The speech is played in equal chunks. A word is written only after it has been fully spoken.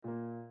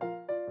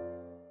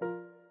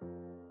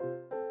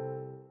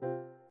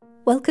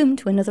Welcome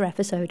to another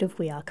episode of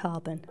We Are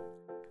Carbon.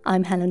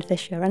 I'm Helen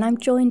Fisher and I'm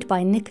joined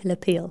by Nicola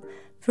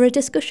for a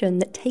discussion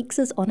that takes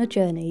us on a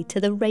journey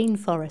to the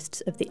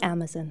rainforests of the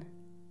Amazon.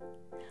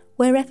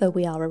 Wherever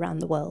we are around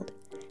the world,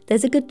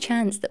 there's a good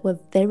chance that we're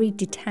very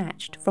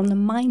detached from the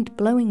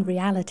mind-blowing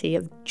reality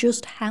of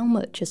just how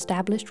much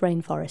established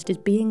rainforest is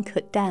being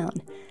cut down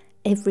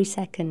every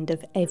second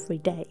of every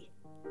day.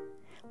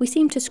 We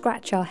seem to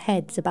scratch our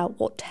heads about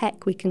what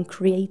tech we can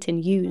create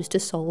and use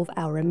to solve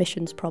our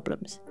emissions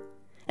problems.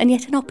 And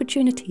yet an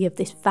opportunity of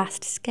this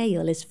vast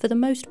scale is, for the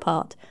most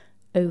part,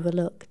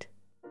 overlooked.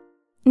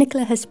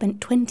 Nicola has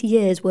spent 20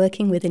 years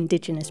working with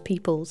Indigenous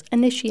peoples,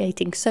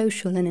 initiating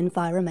social and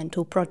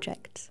environmental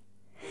projects.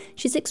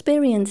 She's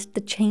experienced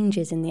the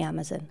changes in the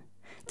Amazon,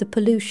 the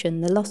pollution,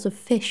 the loss of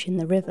fish in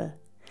the river,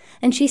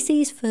 and she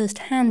sees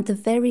firsthand the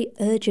very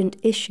urgent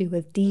issue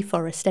of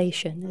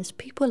deforestation as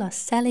people are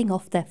selling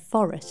off their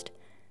forest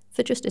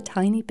for just a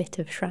tiny bit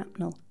of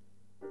shrapnel.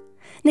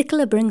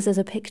 Nicola brings us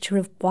a picture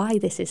of why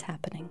this is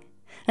happening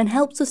and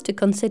helps us to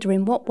consider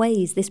in what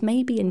ways this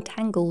may be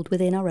entangled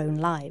within our own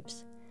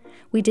lives.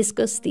 We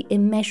discuss the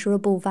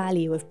immeasurable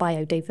value of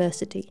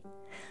biodiversity,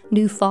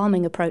 new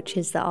farming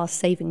approaches that are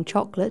saving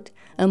chocolate,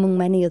 among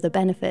many other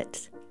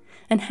benefits,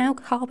 and how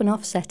carbon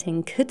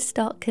offsetting could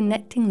start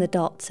connecting the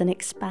dots and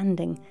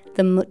expanding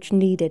the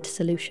much-needed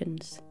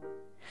solutions.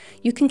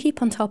 You can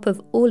keep on top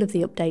of all of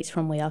the updates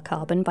from We Are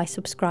Carbon by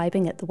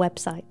subscribing at the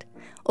website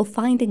or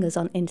finding us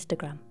on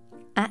Instagram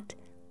at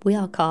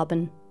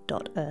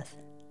wearecarbon.earth.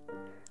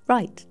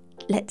 Right,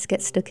 let's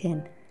get stuck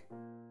in.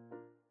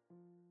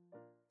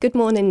 Good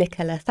morning,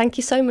 Nicola. Thank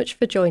you so much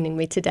for joining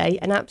me today.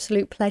 An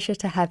absolute pleasure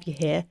to have you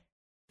here.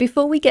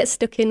 Before we get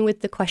stuck in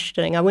with the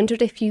questioning, I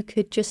wondered if you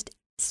could just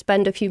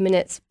spend a few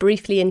minutes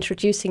briefly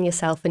introducing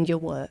yourself and your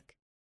work.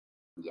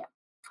 Yeah.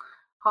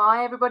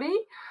 Hi,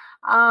 everybody.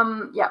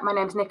 My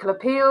name's Nicola.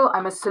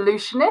 I'm a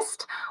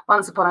solutionist.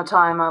 Once upon a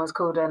time, I was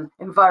called an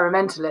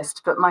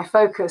environmentalist, but my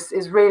focus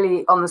is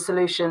really on the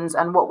solutions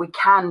and what we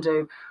can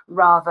do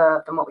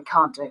rather than what we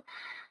can't do.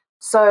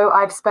 So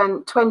I've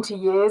spent 20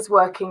 years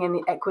working in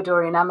the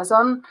Ecuadorian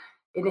Amazon,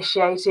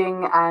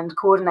 initiating and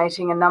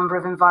coordinating a number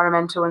of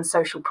environmental and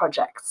social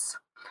projects.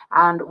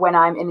 And when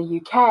I'm in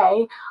the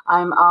UK,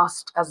 I'm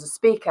asked as a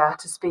speaker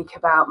to speak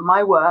about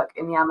my work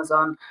in the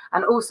Amazon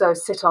and also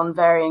sit on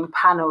varying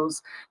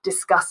panels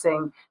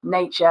discussing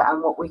nature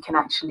and what we can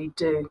actually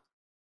do.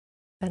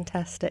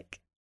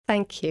 Fantastic.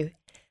 Thank you.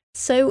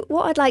 So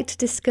what I'd like to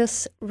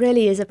discuss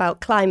really is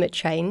about climate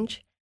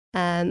change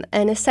and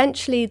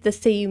essentially the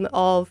theme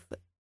of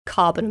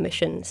carbon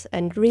emissions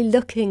and really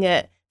looking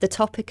at the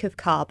topic of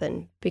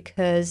carbon,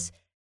 because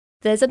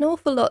there's an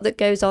awful lot that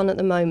goes on at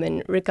the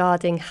moment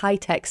regarding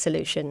high-tech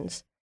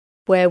solutions,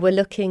 where we're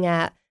looking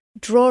at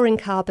drawing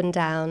carbon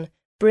down,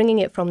 bringing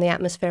it from the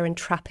atmosphere and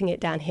trapping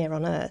it down here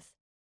on Earth.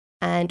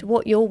 And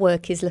what your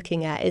work is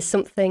looking at is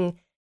something,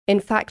 in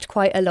fact,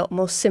 quite a lot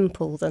more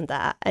simple than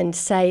that, and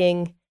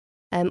saying,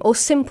 or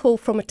simple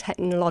from a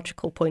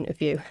technological point of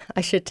view. I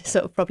should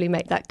sort of probably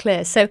make that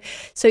clear. So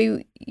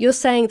you're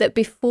saying that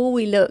before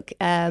we look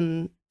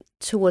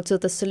towards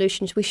other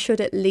solutions, we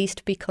should at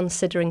least be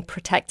considering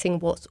protecting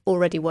what's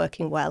already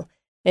working well.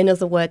 In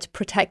other words,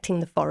 protecting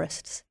the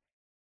forests.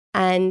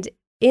 And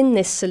in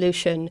this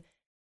solution,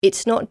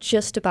 it's not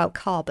just about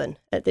carbon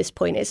at this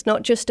point. It's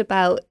not just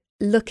about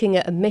looking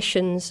at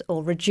emissions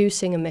or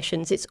reducing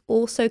emissions. It's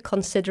also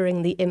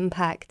considering the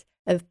impact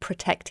of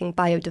protecting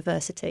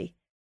biodiversity.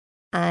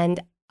 And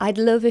I'd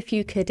love if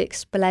you could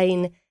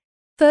explain,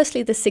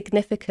 firstly, the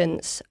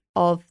significance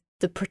of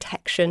the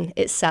protection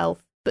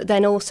itself, but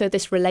then also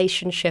this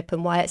relationship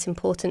and why it's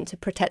important to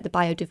protect the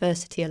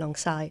biodiversity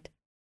alongside.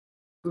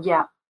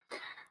 Yeah.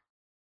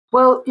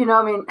 Well,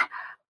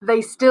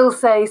 they still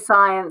say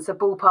science, a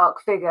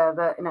ballpark figure,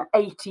 that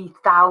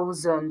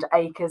 80,000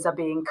 acres are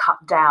being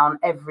cut down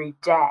every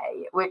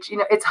day, which,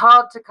 it's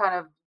hard to kind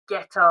of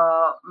get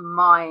our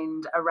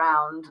mind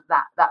around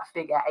that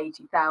figure,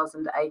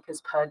 80,000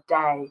 acres per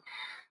day.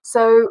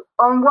 So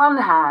on one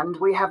hand,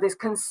 we have this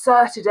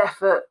concerted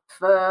effort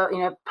for,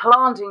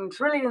 planting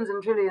trillions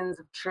and trillions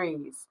of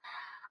trees.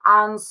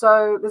 And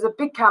so there's a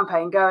big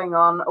campaign going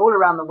on all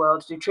around the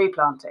world to do tree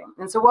planting.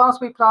 And so whilst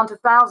we plant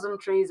 1,000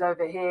 trees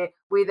over here,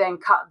 we then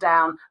cut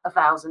down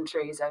 1,000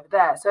 trees over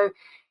there. So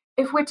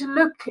if we're to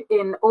look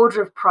in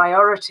order of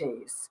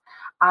priorities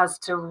as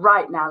to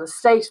right now the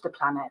state of the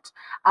planet,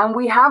 and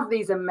we have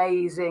these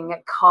amazing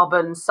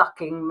carbon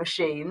sucking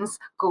machines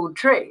called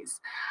trees.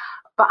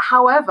 But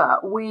however,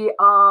 we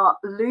are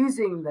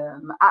losing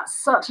them at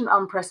such an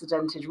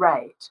unprecedented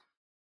rate.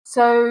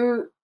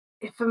 So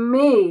for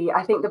me,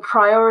 I think the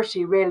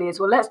priority really is,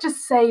 well, let's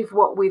just save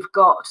what we've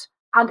got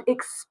and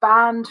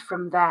expand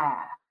from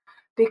there.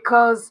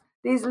 Because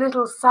these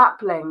little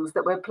saplings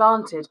that we're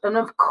planted, and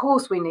of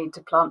course we need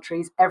to plant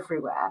trees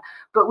everywhere,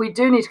 but we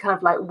do need to kind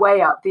of like weigh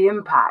up the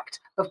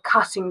impact of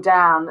cutting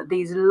down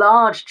these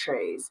large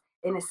trees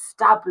in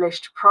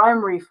established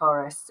primary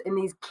forests in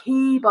these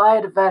key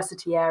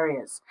biodiversity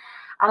areas.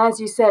 And as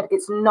you said,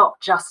 it's not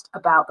just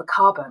about the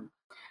carbon.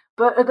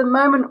 But at the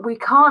moment, we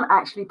can't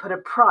actually put a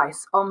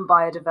price on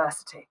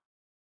biodiversity.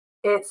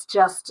 It's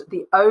just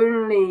the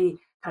only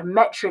kind of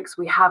metrics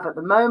we have at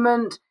the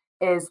moment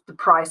is the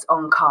price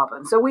on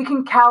carbon. So we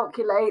can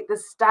calculate the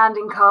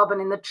standing carbon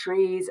in the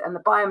trees and the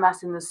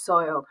biomass in the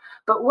soil.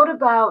 But what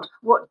about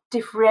what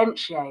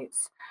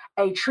differentiates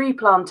a tree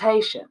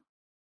plantation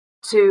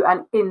to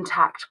an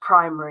intact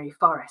primary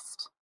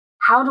forest?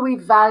 How do we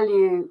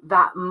value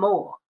that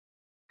more?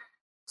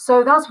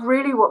 So that's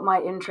really what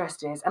my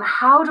interest is. And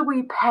how do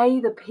we pay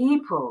the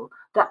people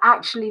that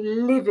actually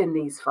live in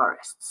these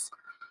forests?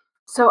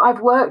 So I've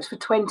worked for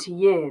 20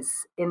 years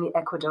in the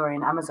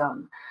Ecuadorian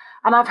Amazon,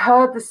 and I've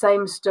heard the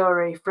same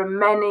story from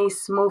many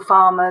small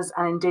farmers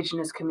and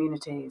indigenous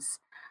communities.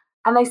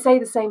 And they say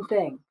the same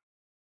thing.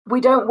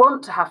 We don't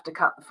want to have to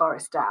cut the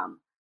forest down,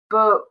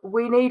 but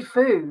we need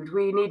food,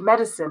 we need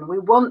medicine, we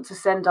want to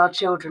send our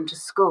children to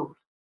school.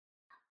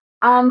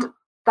 And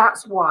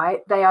that's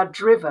why they are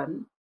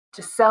driven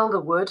to sell the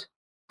wood,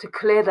 to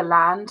clear the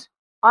land,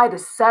 either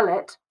sell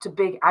it to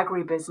big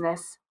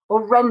agribusiness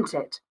or rent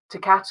it to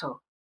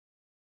cattle.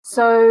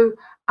 So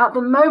at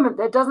the moment,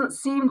 there doesn't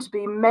seem to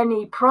be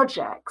many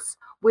projects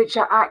which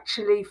are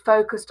actually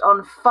focused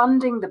on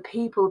funding the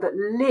people that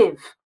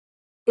live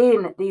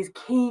in these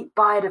key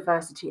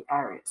biodiversity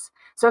areas.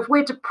 So if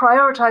we're to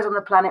prioritize on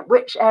the planet,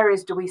 which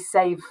areas do we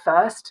save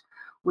first?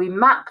 We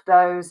map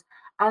those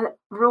and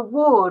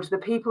reward the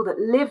people that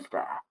live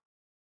there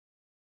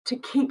to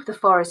keep the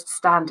forest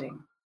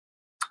standing.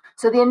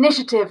 So the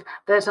initiative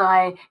that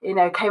I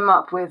came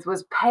up with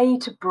was Pay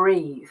to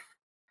Breathe.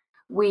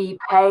 We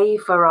pay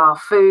for our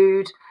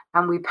food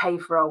and we pay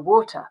for our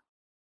water,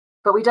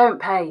 but we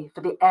don't pay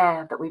for the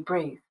air that we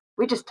breathe.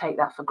 We just take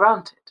that for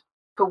granted.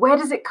 But where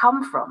does it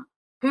come from?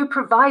 Who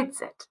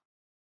provides it?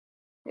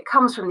 It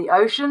comes from the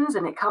oceans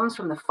and it comes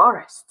from the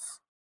forests.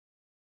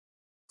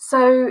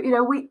 So,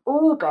 we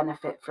all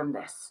benefit from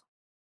this,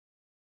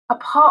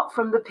 apart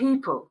from the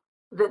people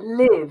that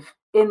live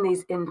in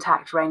these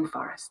intact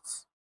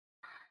rainforests.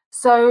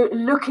 So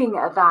looking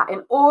at that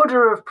in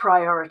order of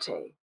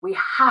priority, we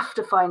have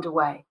to find a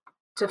way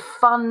to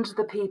fund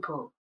the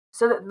people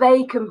so that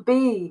they can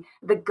be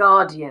the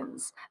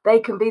guardians, they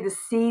can be the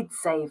seed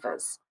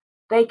savers,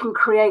 they can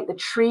create the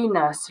tree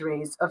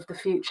nurseries of the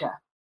future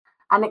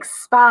and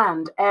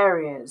expand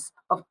areas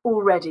of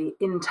already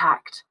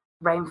intact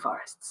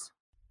rainforests.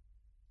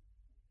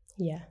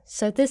 Yeah,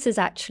 so this is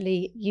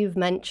actually, you've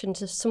mentioned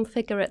some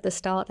figure at the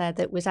start there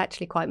that was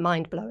actually quite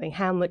mind-blowing,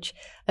 how much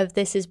of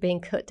this is being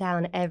cut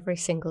down every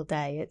single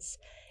day.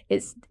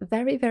 It's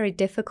very, very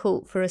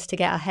difficult for us to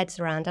get our heads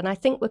around, and I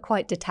think we're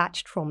quite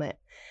detached from it,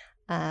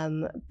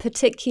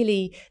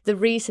 particularly the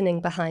reasoning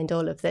behind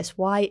all of this.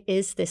 Why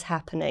is this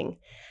happening?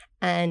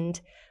 And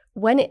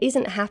when it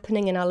isn't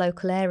happening in our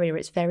local area,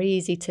 it's very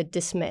easy to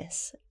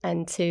dismiss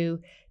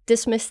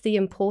the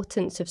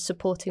importance of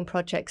supporting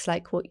projects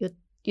like what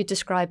you're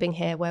describing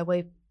here, where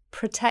we're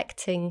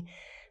protecting,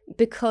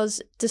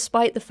 because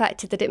despite the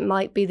fact that it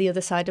might be the other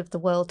side of the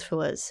world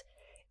to us,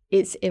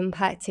 it's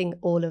impacting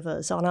all of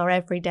us on our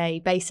everyday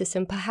basis,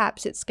 and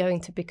perhaps it's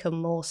going to become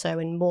more so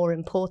and more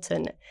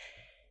important.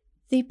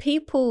 The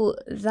people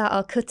that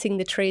are cutting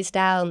the trees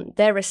down,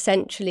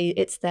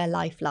 it's their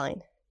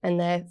lifeline, and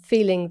they're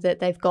feeling that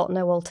they've got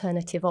no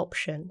alternative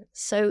option.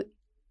 So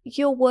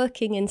you're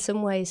working in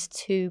some ways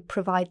to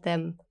provide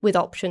them with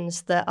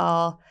options that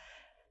are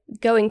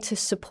going to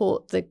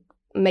support the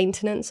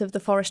maintenance of the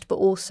forest, but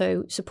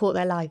also support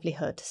their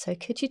livelihood. So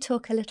could you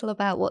talk a little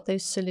about what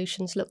those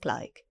solutions look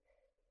like?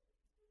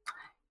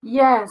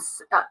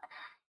 Yes,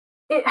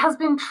 it has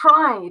been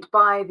tried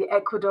by the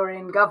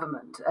Ecuadorian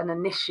government, an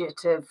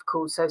initiative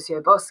called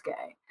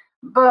Sociobosque,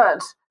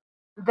 but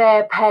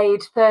they're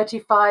paid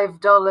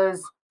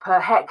 $35 per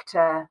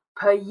hectare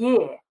per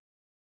year.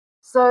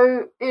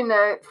 So,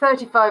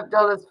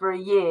 $35 for a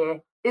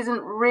year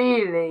isn't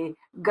really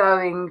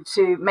going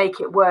to make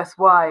it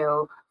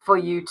worthwhile for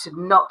you to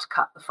not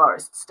cut the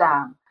forests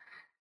down.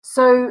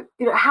 So,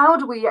 how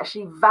do we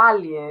actually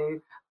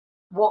value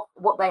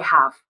what they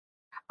have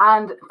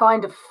and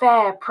find a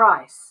fair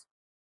price?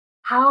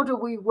 How do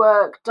we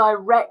work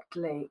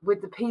directly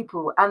with the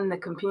people and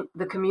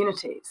the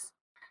communities?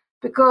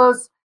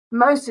 Because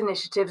most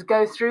initiatives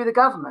go through the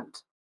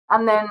government,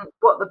 and then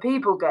what the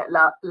people get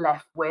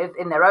left with,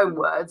 in their own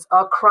words,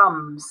 are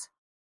crumbs.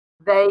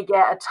 They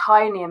get a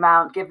tiny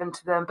amount given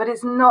to them, but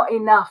it's not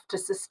enough to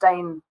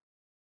sustain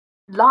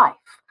life.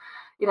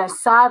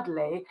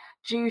 Sadly,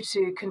 due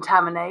to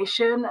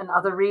contamination and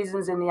other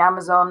reasons in the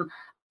Amazon,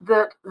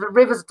 that the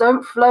rivers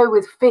don't flow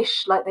with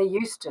fish like they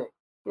used to.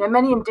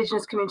 Many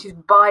indigenous communities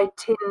buy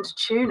tinned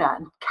tuna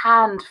and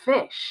canned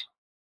fish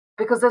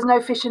because there's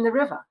no fish in the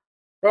river.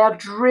 They are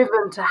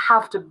driven to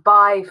have to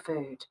buy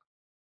food.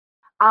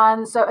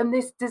 And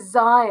this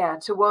desire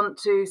to want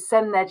to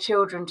send their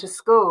children to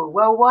school,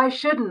 well, why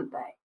shouldn't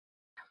they?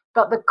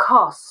 But the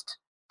cost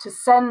to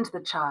send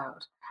the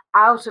child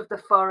out of the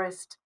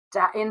forest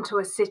into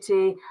a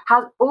city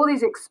has all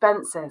these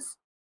expenses.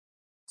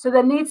 So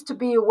there needs to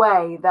be a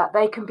way that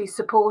they can be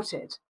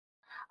supported.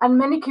 And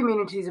many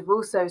communities have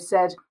also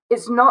said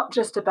it's not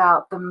just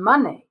about the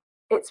money,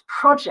 it's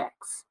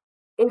projects.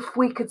 If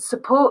we could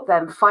support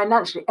them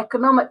financially,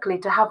 economically,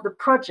 to have the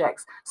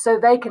projects so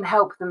they can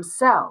help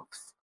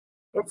themselves,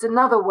 it's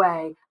another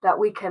way that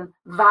we can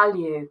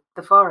value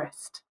the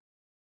forest.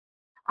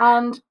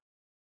 And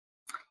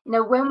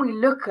when we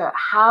look at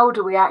how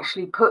do we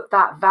actually put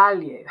that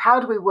value, how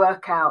do we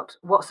work out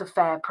what's a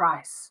fair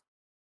price?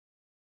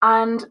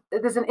 And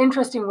there's an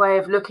interesting way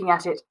of looking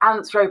at it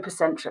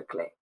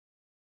anthropocentrically,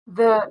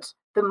 that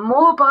the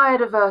more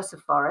biodiverse a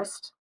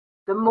forest,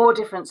 the more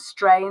different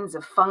strains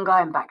of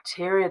fungi and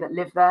bacteria that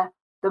live there,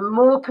 the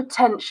more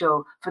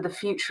potential for the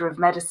future of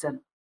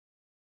medicine.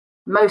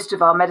 Most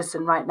of our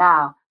medicine right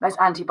now, most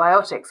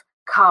antibiotics,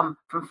 come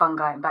from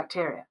fungi and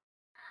bacteria.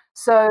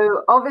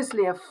 So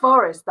obviously a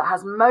forest that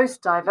has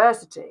most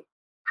diversity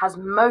has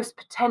most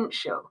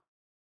potential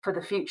for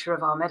the future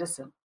of our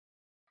medicine.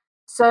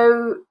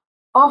 So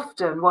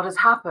often what has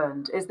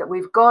happened is that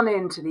we've gone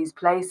into these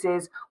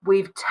places,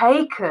 we've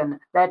taken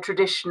their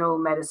traditional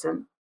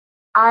medicine,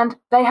 and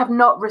they have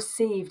not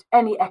received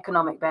any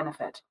economic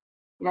benefit.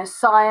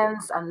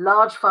 Science and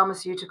large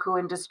pharmaceutical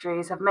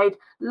industries have made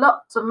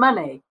lots of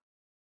money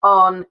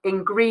on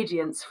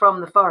ingredients from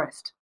the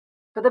forest,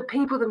 but the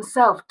people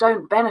themselves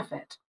don't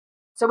benefit.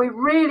 So we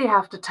really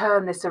have to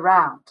turn this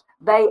around.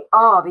 The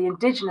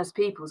indigenous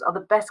peoples are the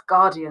best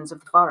guardians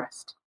of the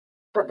forest,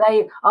 but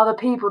they are the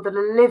people that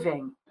are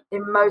living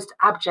in most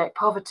abject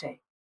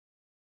poverty.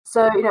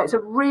 So, it's a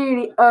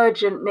really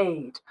urgent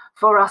need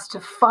for us to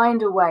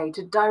find a way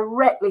to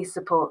directly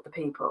support the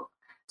people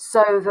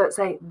so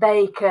that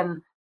they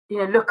can,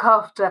 look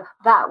after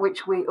that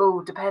which we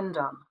all depend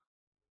on.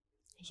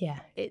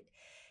 Yeah,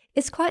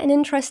 it's quite an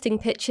interesting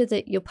picture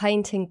that you're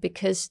painting,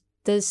 because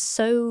there's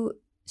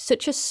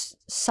such a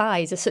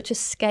size, such a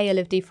scale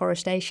of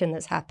deforestation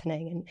that's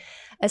happening. And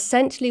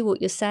essentially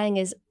what you're saying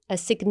is a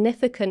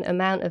significant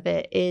amount of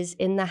it is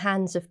in the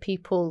hands of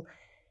people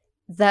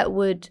that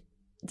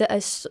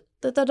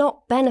are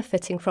not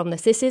benefiting from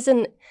this. This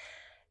isn't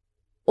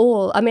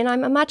all. I mean,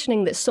 I'm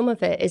imagining that some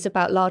of it is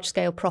about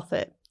large-scale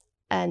profit,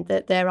 and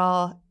that there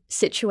are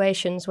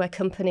situations where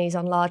companies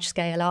on large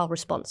scale are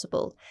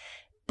responsible.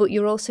 But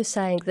you're also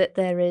saying that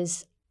there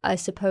is, I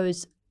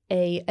suppose,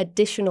 a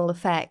additional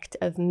effect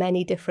of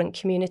many different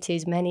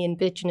communities, many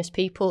indigenous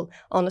people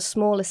on a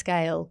smaller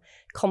scale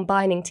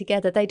combining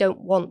together. They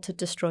don't want to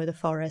destroy the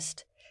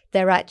forest.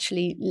 They're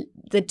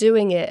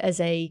doing it as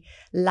a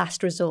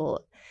last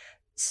resort.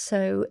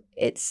 So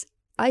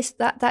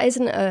that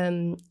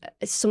isn't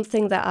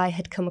something that I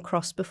had come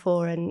across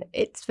before, and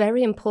it's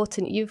very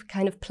important. You've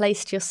kind of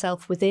placed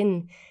yourself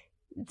within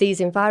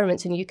these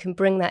environments, and you can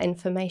bring that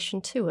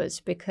information to us,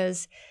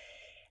 because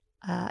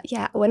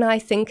when I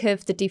think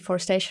of the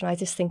deforestation, I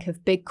just think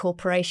of big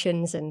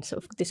corporations and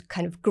sort of this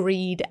kind of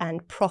greed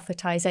and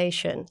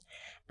profitization.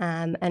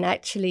 And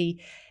actually,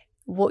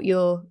 what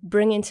you're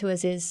bringing to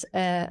us is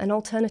an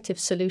alternative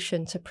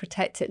solution to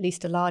protect at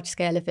least a large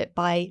scale of it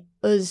by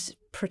us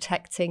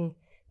protecting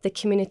the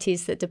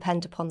communities that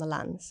depend upon the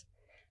lands.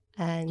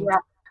 And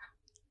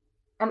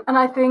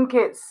I think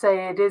it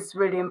is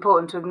really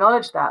important to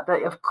acknowledge that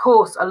of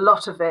course a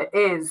lot of it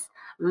is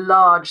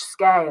large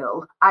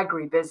scale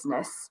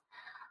agribusiness,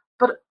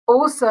 but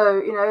also,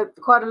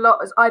 quite a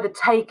lot is either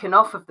taken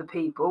off of the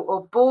people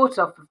or bought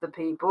off of the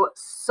people,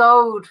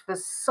 sold for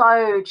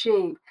so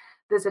cheap.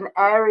 There's an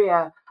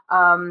area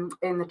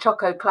in the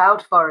Choco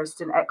Cloud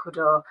Forest in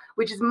Ecuador,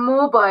 which is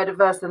more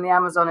biodiverse than the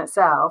Amazon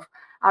itself.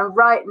 And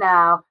right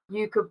now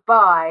you could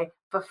buy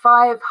for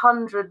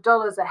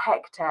 $500 a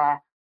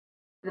hectare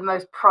the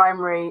most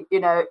primary,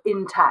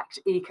 intact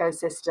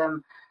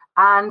ecosystem.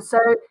 And so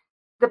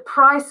the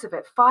price of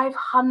it,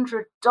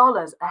 $500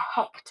 a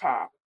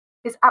hectare,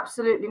 is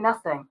absolutely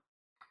nothing.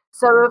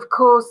 So of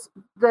course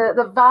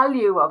the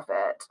value of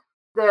it,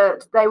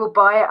 that they will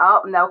buy it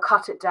up and they'll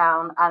cut it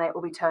down and it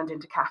will be turned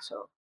into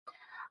cattle.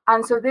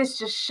 And so this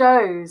just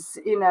shows,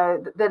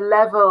 the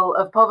level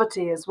of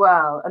poverty as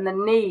well, and the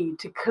need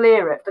to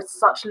clear it for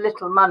such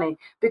little money,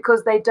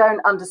 because they don't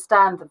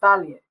understand the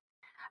value.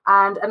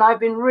 And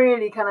I've been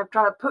really kind of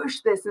trying to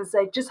push this and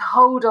say, just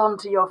hold on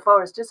to your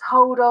forest, just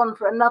hold on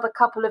for another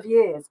couple of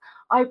years.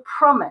 I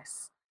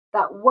promise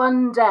that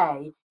one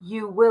day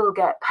you will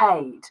get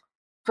paid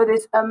for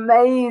this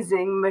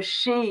amazing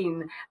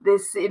machine,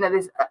 this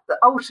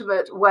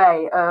ultimate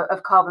way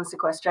of carbon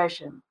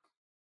sequestration.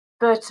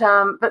 But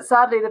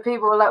sadly, the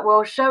people were like,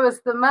 well, show us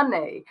the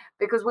money,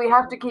 because we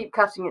have to keep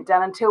cutting it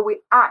down until we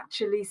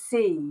actually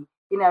see,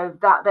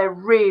 that there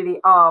really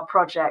are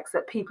projects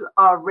that people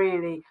are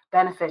really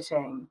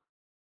benefiting.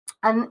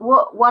 And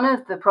what one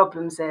of the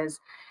problems is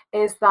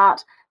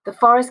that the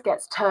forest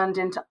gets turned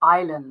into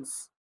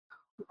islands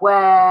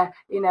where,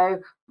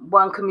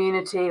 one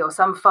community or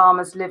some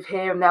farmers live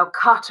here and they'll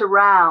cut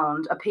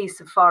around a piece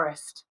of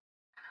forest.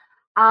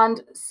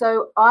 And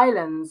so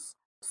islands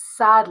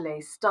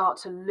sadly start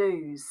to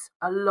lose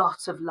a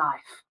lot of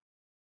life.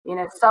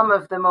 Some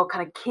of the more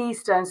kind of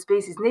keystone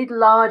species need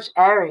large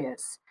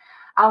areas.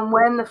 And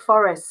when the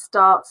forest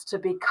starts to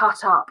be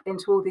cut up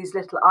into all these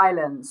little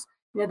islands,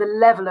 the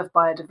level of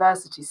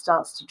biodiversity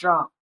starts to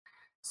drop.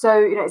 So,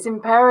 it's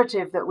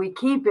imperative that we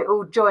keep it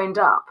all joined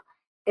up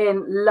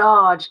in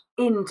large,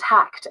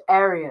 intact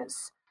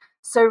areas.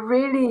 So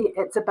really,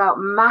 it's about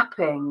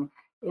mapping,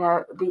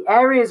 the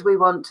areas we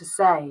want to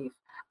save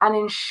and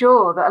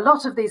ensure that a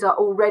lot of these are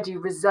already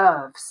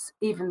reserves,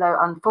 even though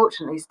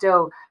unfortunately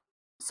still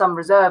some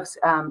reserves,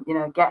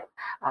 get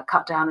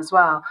cut down as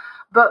well.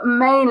 But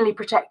mainly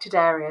protected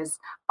areas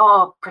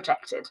are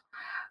protected.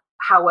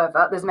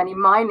 However, there's many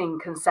mining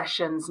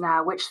concessions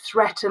now which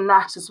threaten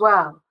that as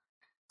well.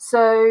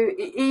 So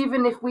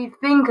even if we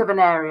think of an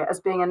area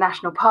as being a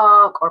national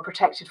park or a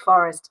protected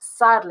forest,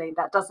 sadly,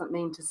 that doesn't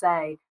mean to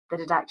say that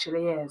it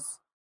actually is.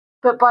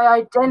 But by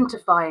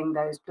identifying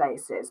those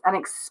places and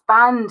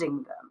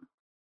expanding them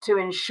to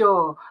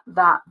ensure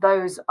that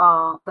those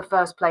are the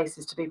first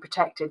places to be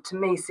protected, to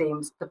me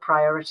seems the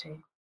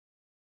priority.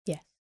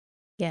 Yes.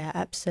 Yeah,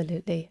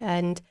 absolutely.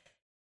 And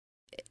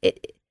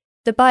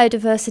the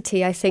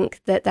biodiversity, I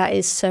think that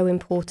is so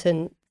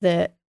important,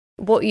 that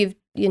what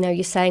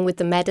you're saying with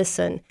the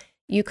medicine,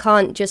 you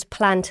can't just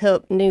plant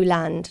up new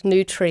land,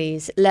 new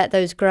trees, let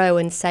those grow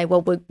and say,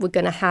 well, we're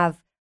going to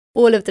have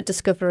all of the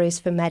discoveries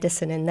for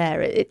medicine in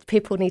there.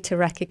 People need to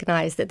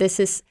recognize that this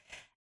is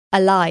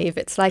alive.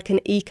 It's like an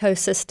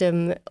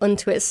ecosystem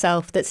unto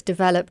itself that's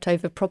developed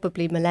over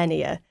probably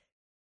millennia.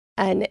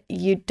 And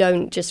you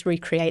don't just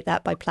recreate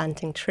that by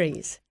planting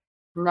trees.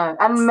 No,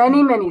 and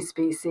many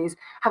species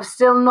have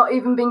still not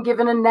even been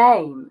given a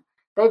name.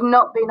 They've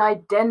not been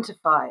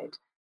identified.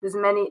 There's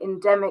many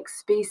endemic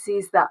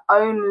species that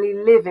only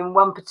live in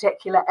one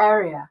particular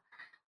area.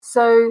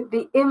 So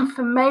the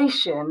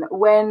information,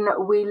 when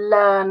we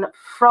learn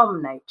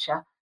from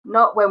nature,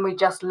 not when we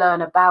just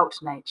learn about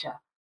nature,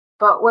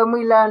 but when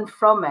we learn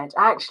from it,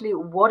 actually,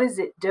 what is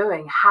it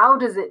doing? How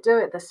does it do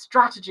it? The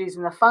strategies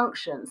and the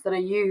functions that are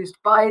used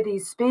by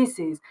these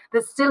species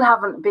that still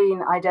haven't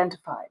been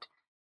identified.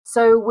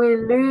 So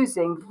we're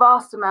losing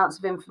vast amounts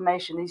of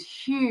information. These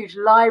huge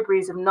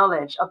libraries of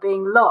knowledge are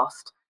being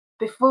lost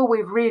before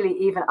we've really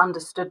even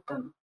understood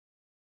them.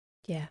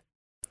 Yeah.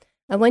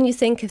 And when you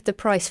think of the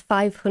price,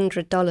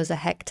 $500 a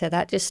hectare,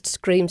 that just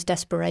screams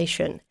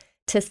desperation.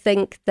 To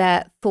think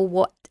that for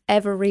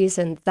whatever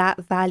reason,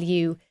 that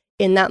value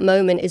in that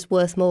moment is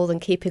worth more than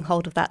keeping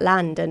hold of that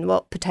land and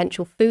what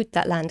potential food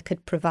that land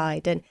could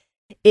provide. And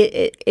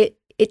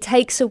it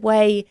takes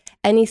away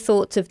any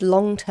thoughts of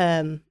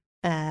long-term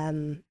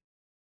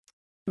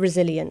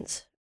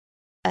resilience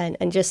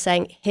and just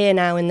saying, here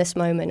now in this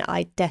moment,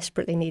 I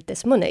desperately need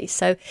this money.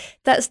 So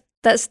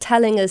that's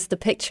telling us the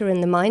picture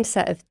and the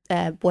mindset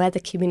of where the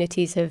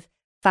communities have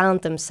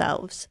found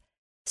themselves.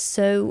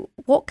 So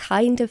what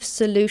kind of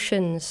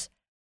solutions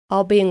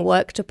are being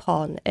worked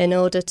upon in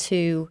order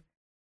to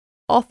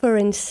offer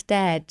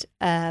instead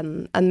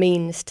a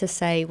means to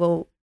say,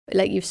 well,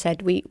 like you've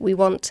said, we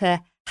want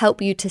to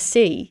help you to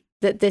see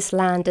that this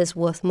land is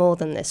worth more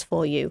than this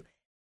for you?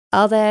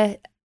 Are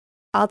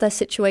there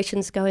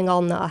situations going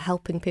on that are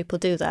helping people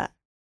do that?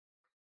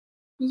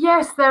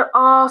 Yes, there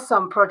are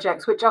some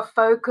projects which are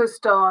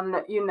focused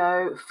on,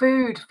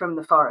 food from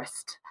the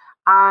forest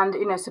and,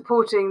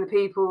 supporting the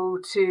people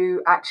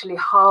to actually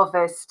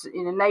harvest,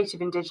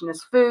 native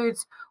indigenous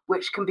foods,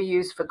 which can be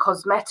used for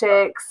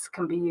cosmetics,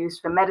 can be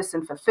used for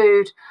medicine, for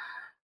food.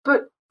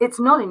 But it's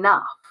not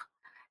enough.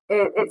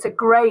 It's a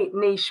great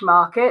niche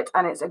market,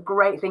 and it's a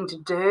great thing to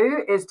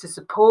do, is to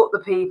support the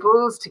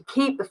peoples to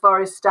keep the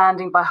forest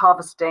standing by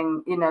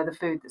harvesting, the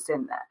food that's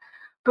in there.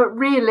 But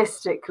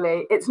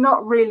realistically, it's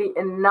not really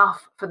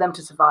enough for them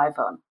to survive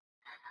on.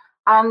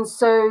 And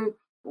so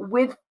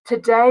with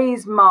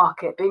today's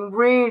market being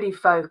really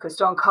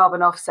focused on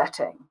carbon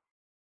offsetting,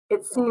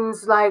 it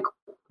seems like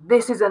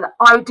this is an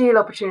ideal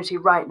opportunity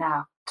right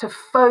now to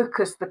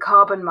focus the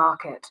carbon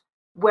market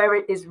where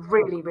it is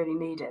really, really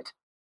needed.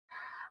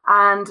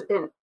 And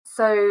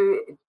so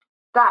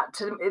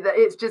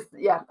it's just,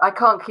 I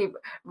can't keep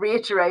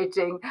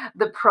reiterating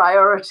the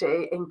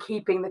priority in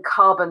keeping the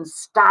carbon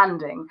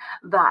standing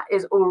that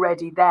is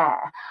already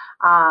there.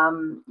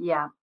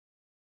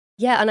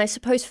 Yeah, and I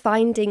suppose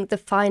finding the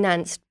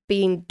finance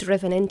being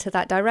driven into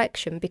that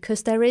direction,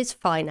 because there is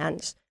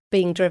finance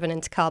being driven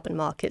into carbon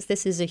markets.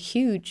 This is a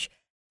huge,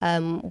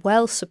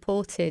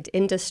 well-supported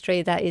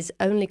industry that is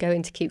only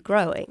going to keep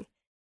growing.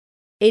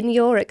 In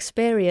your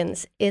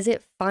experience, is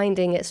it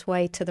finding its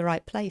way to the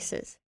right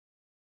places?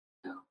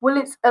 Well,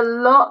 it's a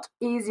lot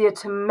easier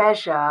to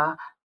measure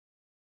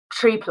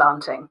tree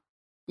planting.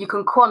 You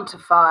can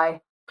quantify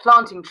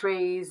planting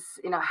trees,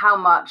 how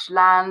much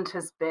land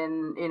has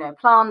been,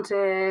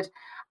 planted,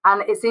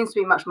 and it seems to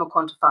be much more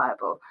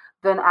quantifiable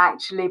than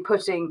actually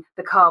putting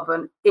the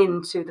carbon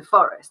into the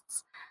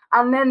forests.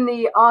 And then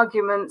the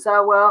arguments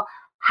are, well,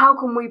 how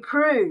can we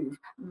prove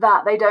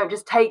that they don't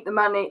just take the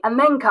money and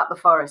then cut the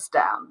forest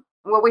down?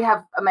 Well, we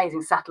have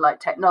amazing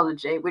satellite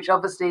technology, which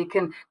obviously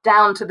can,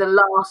 down to the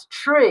last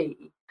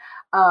tree,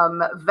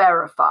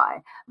 verify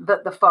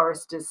that the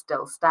forest is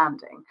still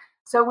standing.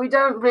 So we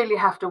don't really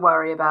have to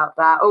worry about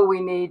that. All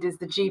we need is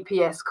the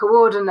GPS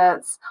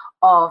coordinates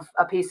of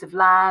a piece of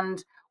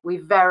land. We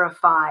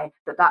verify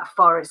that that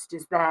forest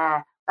is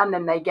there, and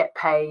then they get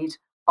paid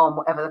on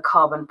whatever the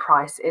carbon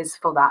price is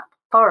for that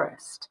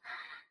forest.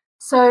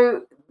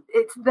 So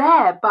it's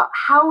there, but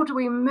how do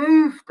we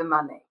move the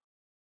money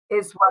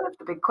is one of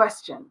the big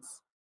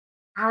questions.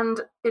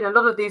 And a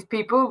lot of these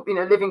people,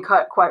 live in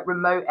quite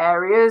remote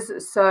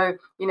areas. So,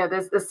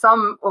 there's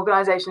some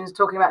organizations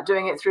talking about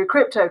doing it through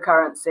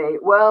cryptocurrency.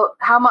 Well,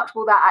 how much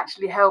will that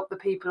actually help the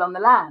people on the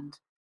land?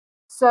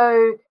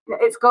 So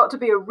it's got to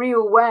be a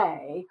real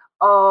way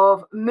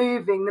of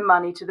moving the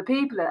money to the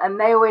people. And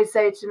they always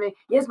say to me,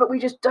 yes, but we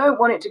just don't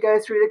want it to go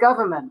through the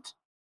government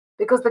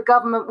because the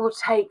government will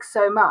take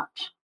so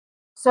much.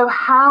 So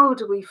how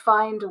do we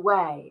find a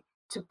way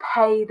to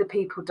pay the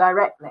people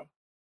directly?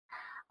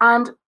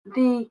 And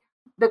the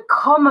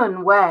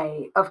common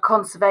way of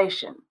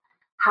conservation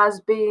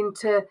has been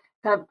to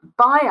kind of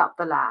buy up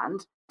the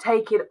land,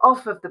 take it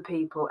off of the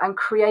people, and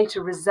create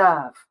a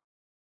reserve.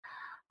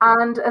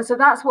 And so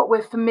that's what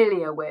we're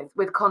familiar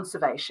with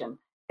conservation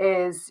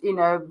is,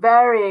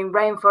 varying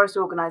rainforest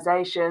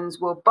organizations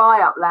will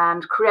buy up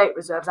land, create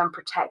reserves and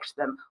protect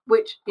them,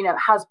 which,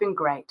 has been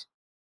great.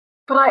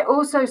 But I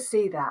also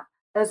see that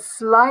as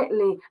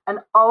slightly an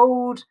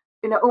old,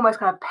 almost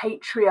kind of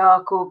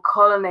patriarchal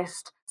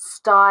colonist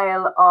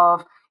style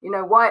of,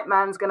 white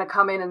man's going to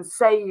come in and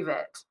save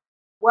it.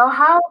 Well,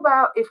 how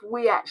about if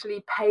we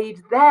actually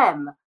paid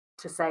them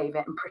to save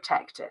it and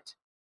protect it?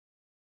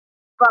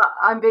 But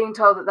I'm being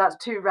told that that's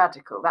too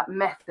radical, that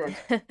method.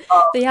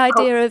 The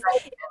idea of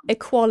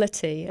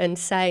equality and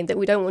saying that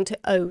we don't want to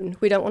own,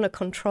 we don't want to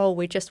control,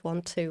 we just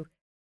want to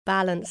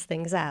balance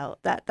things out,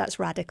 that's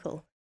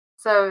radical.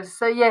 So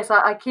yes,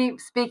 I keep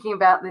speaking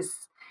about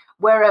this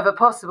wherever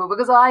possible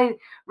because I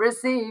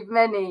receive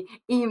many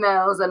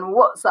emails and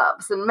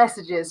WhatsApps and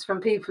messages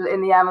from people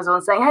in the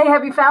Amazon saying, hey,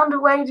 have you found a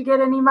way to get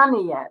any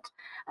money yet?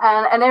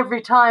 And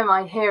every time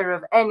I hear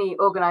of any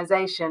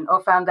organization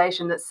or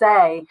foundation that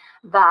say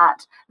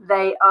that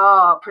they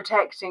are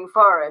protecting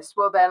forests,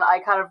 well, then I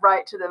kind of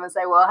write to them and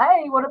say, well,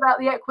 hey, what about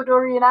the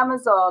Ecuadorian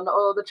Amazon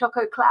or the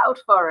Choco Cloud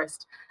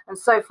Forest? And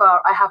so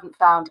far, I haven't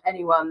found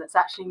anyone that's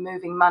actually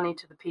moving money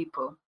to the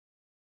people.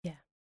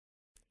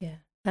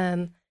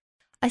 Yeah.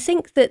 I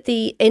think that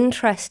the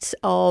interests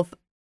of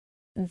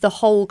the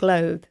whole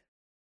globe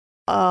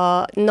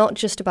are not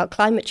just about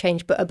climate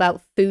change, but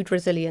about food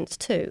resilience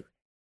too.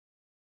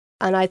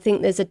 And I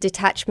think there's a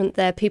detachment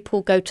there.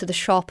 People go to the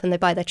shop and they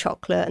buy their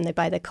chocolate and they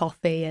buy their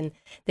coffee and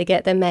they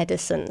get their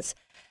medicines.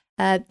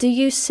 Do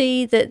you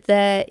see that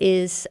there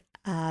is,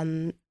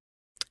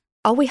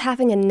 are we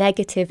having a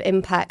negative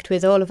impact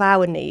with all of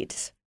our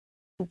needs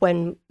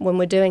when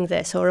we're doing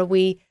this? Or are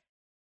we,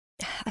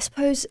 I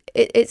suppose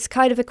it's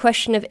kind of a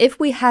question of if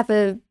we have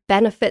a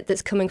benefit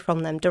that's coming from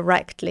them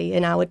directly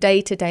in our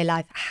day-to-day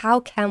life, how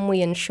can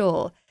we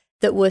ensure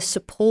that we're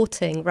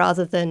supporting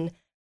rather than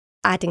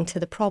adding to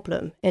the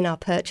problem in our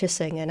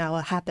purchasing and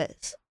our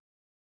habits?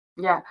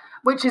 Yeah,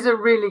 which is a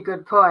really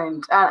good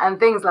point. And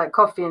things like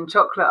coffee and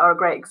chocolate are a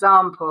great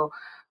example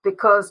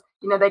because,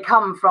 they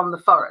come from the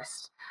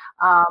forest,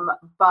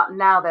 but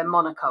now they're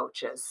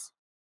monocultures.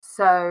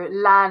 So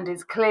land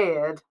is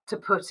cleared to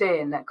put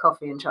in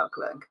coffee and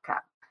chocolate and cacao.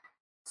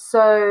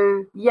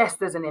 So yes,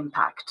 there's an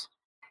impact.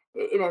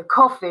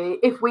 Coffee,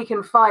 if we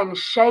can find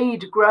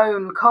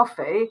shade-grown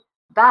coffee,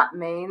 that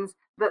means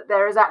that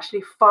there is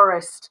actually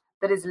forest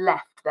that is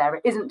left there.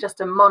 It isn't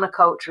just a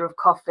monoculture of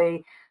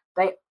coffee.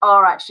 They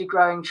are actually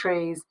growing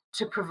trees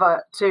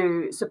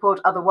to support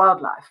other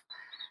wildlife.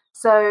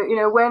 So,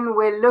 when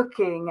we're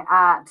looking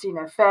at,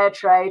 fair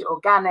trade,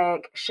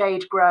 organic,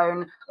 shade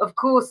grown, of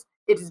course,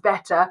 it is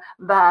better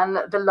than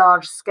the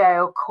large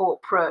scale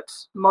corporate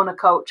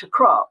monoculture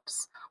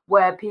crops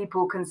where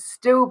people can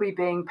still be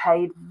being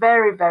paid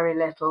very, very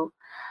little.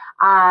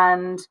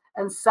 And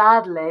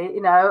sadly,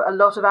 a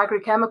lot of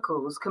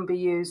agrochemicals can be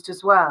used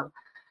as well.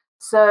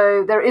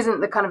 So there isn't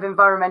the kind of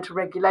environmental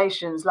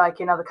regulations like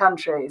in other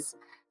countries.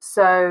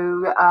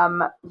 So,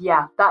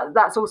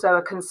 that's also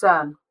a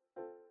concern.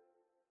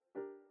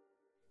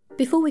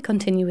 Before we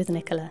continue with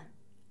Nicola,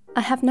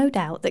 I have no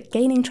doubt that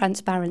gaining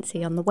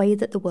transparency on the way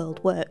that the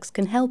world works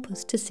can help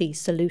us to see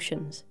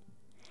solutions.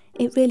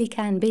 It really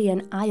can be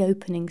an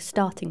eye-opening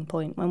starting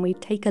point when we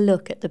take a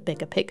look at the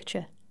bigger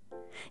picture.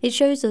 It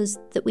shows us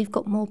that we've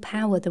got more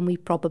power than we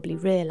probably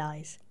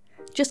realise.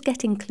 Just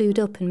getting clued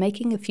up and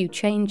making a few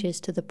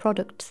changes to the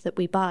products that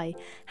we buy,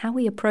 how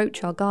we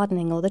approach our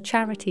gardening or the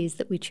charities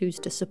that we choose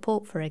to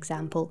support, for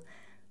example,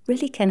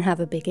 really can have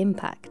a big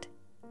impact.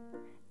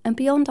 And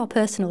beyond our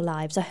personal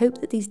lives, I hope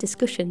that these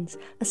discussions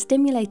are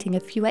stimulating a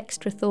few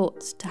extra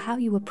thoughts to how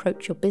you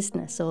approach your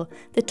business or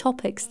the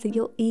topics that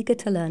you're eager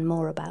to learn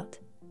more about.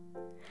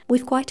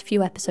 We've quite a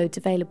few episodes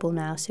available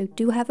now, so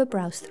do have a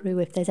browse through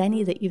if there's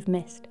any that you've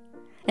missed.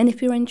 And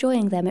if you're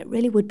enjoying them, it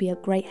really would be a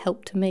great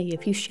help to me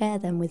if you share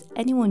them with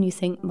anyone you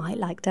think might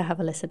like to have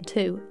a listen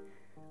too,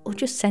 or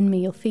just send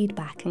me your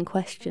feedback and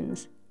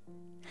questions.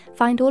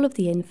 Find all of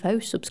the info,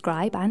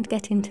 subscribe and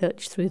get in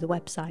touch through the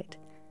website,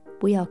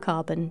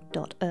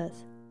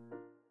 wearecarbon.earth.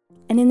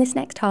 And in this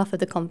next half of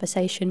the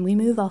conversation, we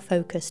move our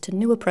focus to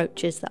new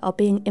approaches that are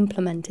being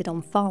implemented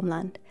on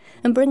farmland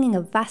and bringing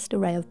a vast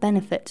array of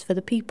benefits for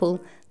the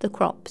people, the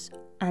crops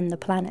and the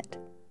planet.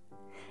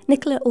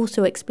 Nicola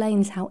also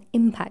explains how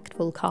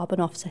impactful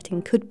carbon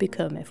offsetting could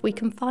become if we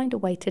can find a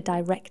way to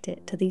direct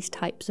it to these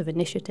types of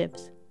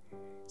initiatives.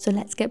 So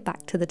let's get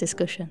back to the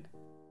discussion.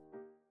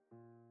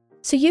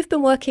 So you've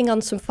been working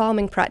on some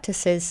farming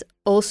practices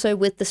also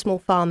with the small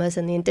farmers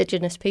and the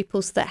indigenous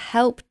peoples that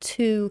help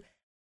to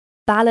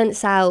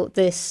balance out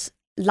this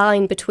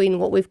line between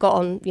what we've got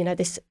on,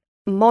 this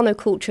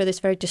monoculture, this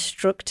very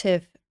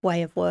destructive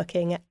way of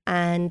working,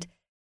 and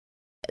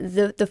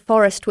the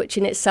forest, which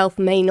in itself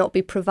may not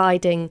be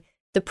providing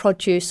the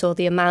produce or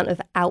the amount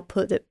of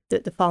output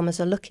that the farmers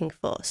are looking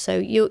for. So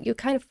you're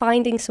kind of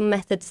finding some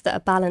methods that are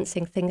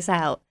balancing things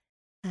out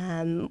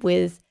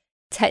with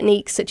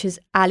techniques such as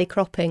alley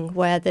cropping,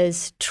 where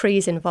there's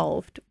trees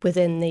involved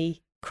within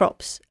the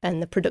crops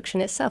and the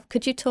production itself.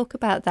 Could you talk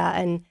about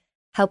that and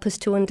help us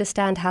to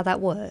understand how that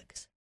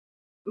works?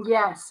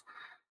 Yes.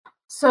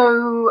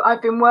 So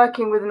I've been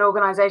working with an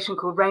organisation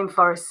called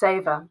Rainforest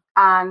Saver,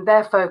 and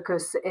their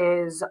focus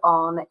is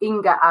on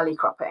Inga alley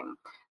cropping.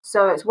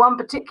 So it's one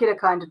particular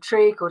kind of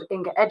tree called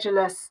Inga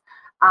edulis,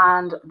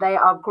 and they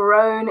are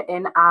grown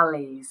in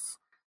alleys.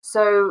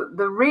 So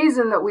the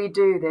reason that we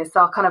do this,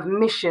 our kind of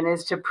mission,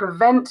 is to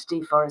prevent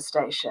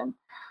deforestation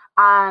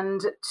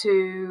and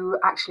to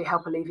actually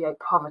help alleviate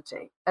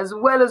poverty, as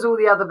well as all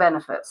the other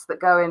benefits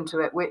that go into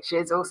it, which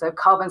is also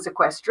carbon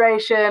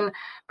sequestration,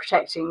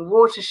 protecting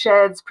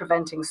watersheds,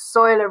 preventing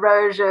soil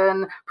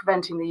erosion,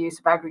 preventing the use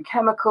of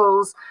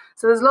agrochemicals.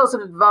 So there's lots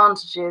of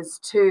advantages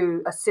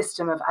to a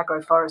system of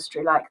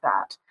agroforestry like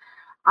that.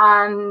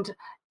 And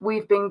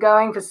we've been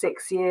going for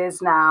 6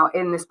 years now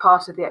in this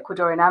part of the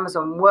Ecuadorian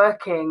Amazon,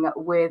 working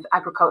with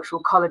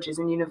agricultural colleges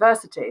and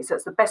universities. So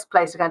it's the best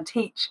place to go and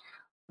teach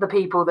the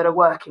people that are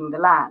working the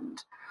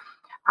land.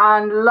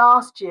 And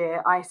last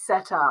year I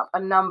set up a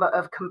number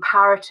of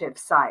comparative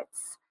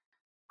sites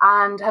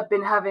and have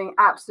been having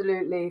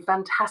absolutely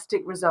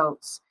fantastic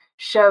results,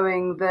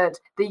 showing that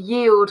the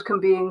yield can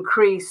be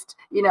increased,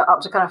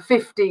 up to kind of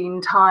 15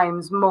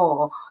 times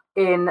more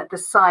in the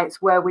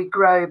sites where we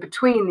grow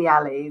between the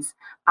alleys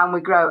and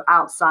we grow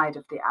outside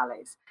of the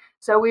alleys.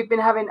 So we've been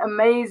having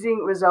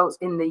amazing results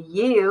in the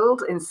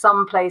yield in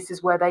some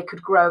places where they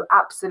could grow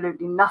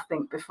absolutely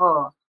nothing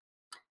before.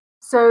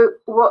 So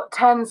what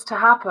tends to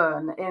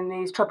happen in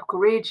these tropical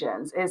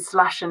regions is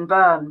slash and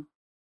burn.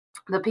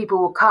 The people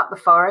will cut the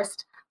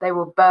forest, they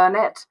will burn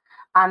it,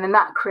 and then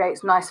that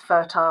creates nice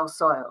fertile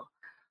soil.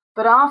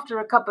 But after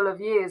a couple of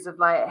years of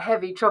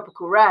heavy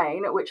tropical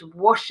rain, which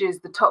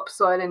washes the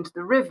topsoil into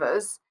the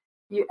rivers,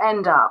 you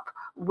end up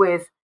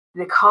with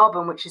the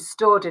carbon which is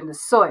stored in the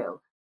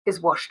soil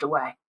is washed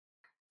away.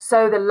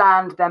 So the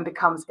land then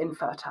becomes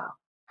infertile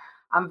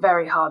and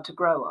very hard to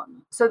grow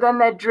on. So then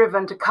they're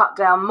driven to cut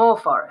down more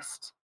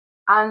forest.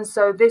 And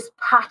so this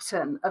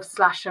pattern of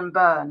slash and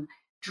burn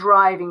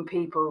driving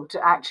people to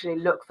actually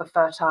look for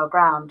fertile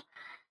ground.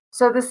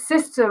 So the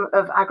system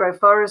of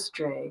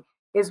agroforestry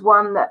is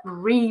one that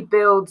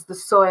rebuilds the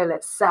soil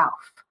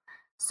itself.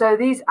 So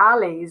these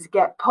alleys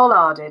get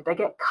pollarded, they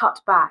get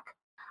cut back,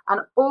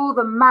 and all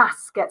the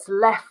mass gets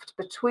left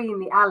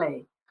between the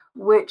alley,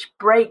 which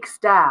breaks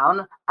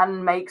down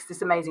and makes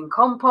this amazing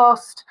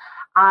compost.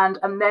 And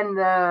then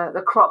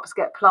the crops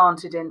get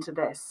planted into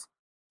this.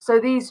 So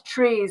these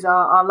trees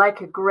are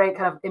like a great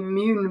kind of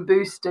immune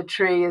booster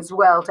tree as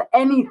well to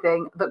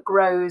anything that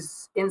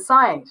grows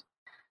inside.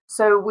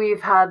 So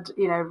we've had,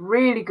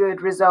 really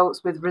good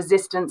results with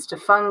resistance to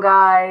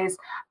fungi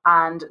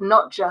and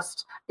not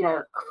just,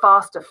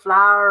 faster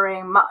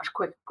flowering, much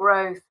quicker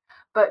growth,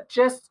 but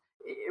just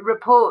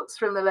reports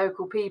from the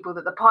local people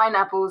that the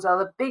pineapples are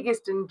the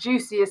biggest and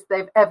juiciest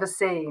they've ever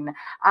seen,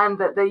 and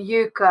that the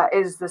yucca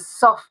is the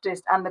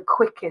softest and the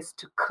quickest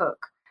to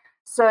cook.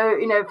 So,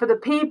 for the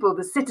people,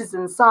 the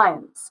citizen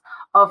science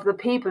of the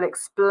people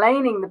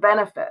explaining the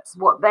benefits,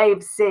 what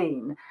they've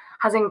seen,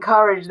 has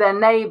encouraged their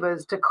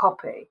neighbours to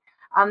copy.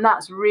 And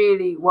that's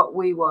really what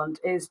we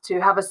want, is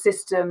to have a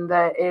system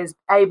that is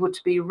able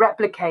to be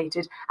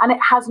replicated, and it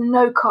has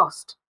no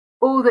cost.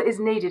 All that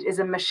is needed is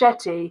a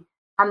machete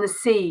and the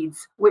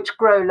seeds which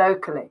grow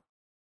locally.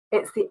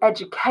 It's the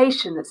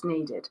education that's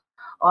needed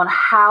on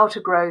how to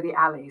grow the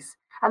alleys.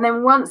 And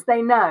then once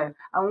they know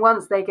and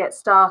once they get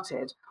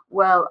started,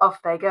 well,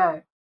 off they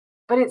go.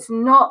 But it's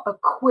not a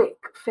quick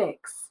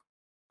fix.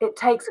 It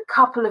takes a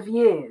couple of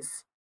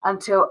years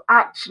until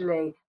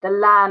actually the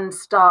land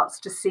starts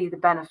to see the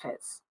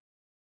benefits.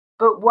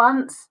 But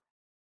once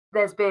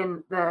there's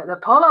been the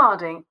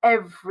pollarding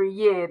every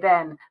year,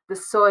 then the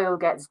soil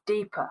gets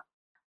deeper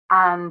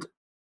and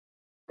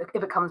it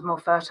becomes more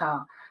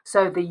fertile.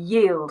 So the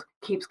yield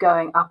keeps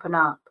going up and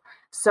up.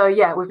 So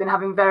yeah, we've been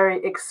having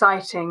very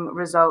exciting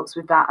results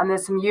with that. And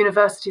there's some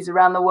universities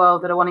around the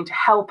world that are wanting to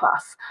help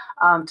us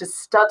to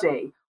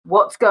study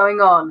what's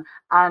going on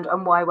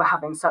and why we're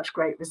having such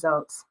great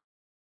results.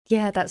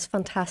 Yeah, that's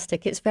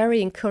fantastic. It's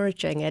very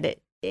encouraging, and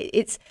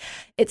it's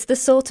the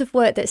sort of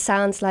work that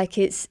sounds like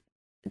it's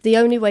the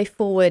only way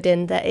forward,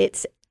 in that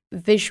it's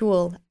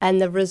visual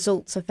and the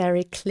results are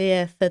very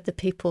clear for the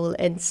people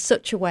in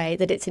such a way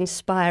that it's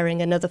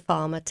inspiring another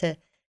farmer to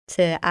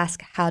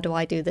ask, how do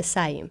I do the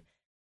same?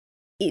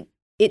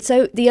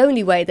 The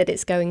only way that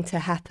it's going to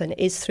happen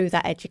is through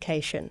that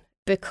education,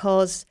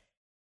 because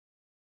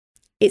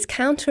it's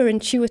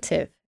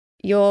counterintuitive.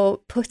 You're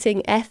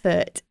putting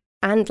effort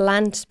and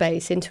land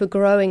space into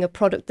growing a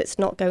product that's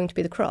not going to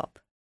be the crop.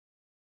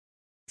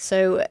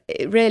 So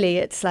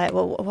it's like,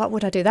 well, what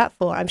would I do that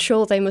for? I'm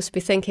sure they must be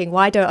thinking,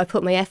 why don't I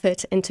put my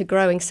effort into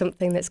growing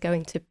something that's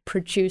going to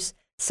produce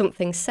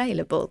something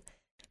saleable?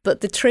 But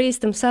the trees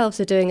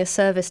themselves are doing a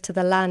service to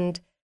the land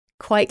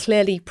quite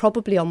clearly,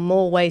 probably on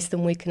more ways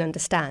than we can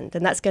understand.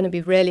 And that's going to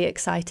be really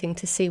exciting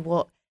to see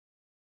what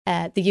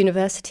the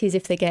universities,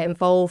 if they get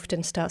involved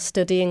and start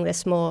studying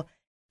this more,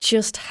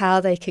 just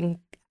how they can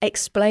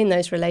explain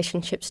those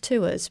relationships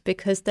to us,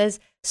 because there's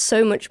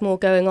so much more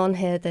going on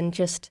here than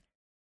just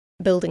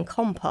building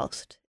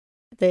compost.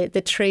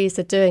 The trees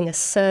are doing a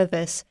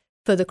service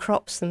for the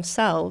crops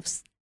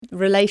themselves.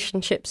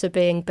 Relationships are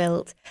being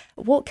built.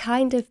 What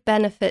kind of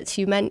benefits?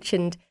 You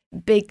mentioned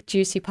big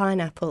juicy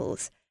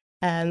pineapples.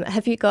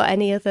 Have you got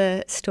any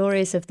other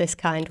stories of this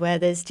kind where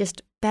there's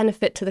just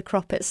benefit to the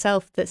crop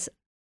itself that's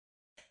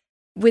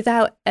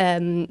without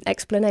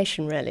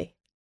explanation, really?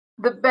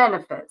 The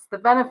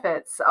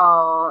benefits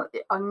are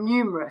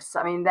numerous.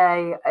 I mean,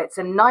 it's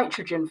a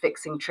nitrogen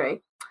fixing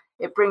tree.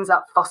 It brings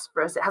up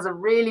phosphorus. It has a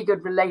really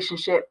good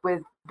relationship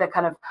with the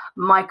kind of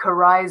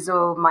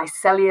mycorrhizal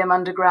mycelium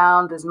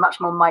underground. There's much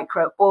more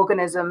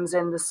microorganisms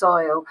in the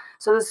soil.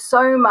 So there's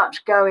so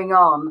much going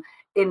on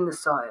in the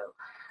soil.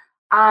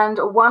 And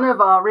one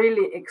of our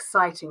really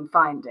exciting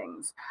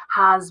findings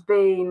has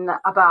been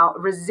about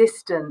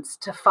resistance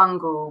to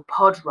fungal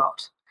pod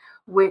rot,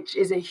 which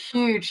is a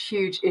huge,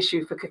 huge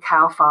issue for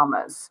cacao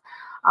farmers.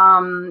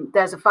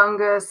 There's a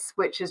fungus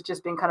which has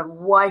just been kind of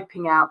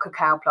wiping out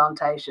cacao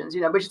plantations,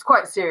 which is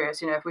quite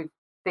serious. If we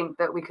think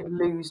that we could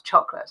lose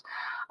chocolate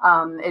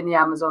in the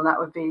Amazon, that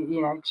would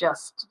be,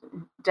 just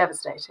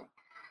devastating.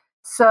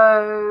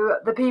 So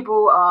the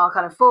people are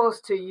kind of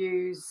forced to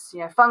use,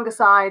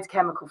 fungicides,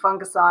 chemical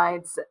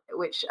fungicides,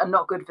 which are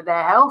not good for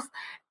their health,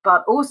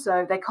 but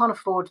also they can't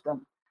afford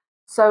them.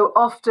 So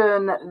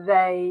often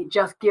they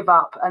just give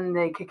up and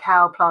the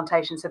cacao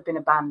plantations have been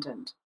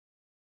abandoned.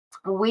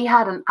 We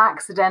had an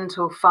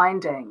accidental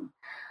finding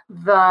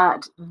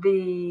that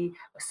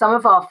some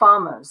of our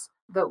farmers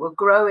that were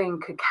growing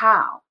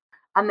cacao,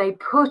 and they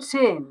put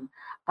in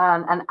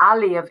an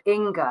alley of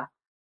Inga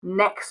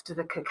next to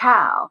the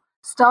cacao,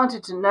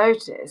 started to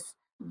notice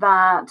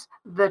that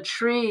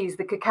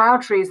the cacao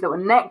trees that were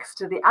next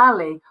to the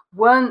alley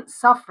weren't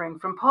suffering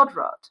from pod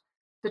rot.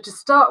 So to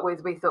start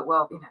with, we thought,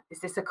 well, is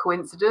this a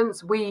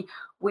coincidence? We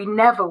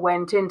never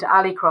went into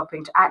alley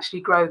cropping to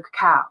actually grow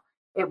cacao.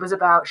 It was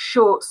about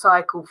short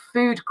cycle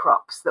food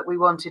crops that we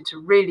wanted to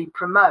really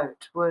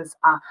promote, was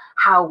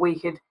how we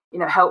could,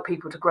 help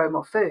people to grow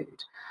more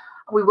food.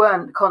 We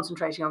weren't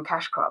concentrating on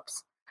cash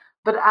crops.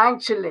 But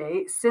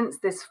actually, since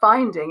this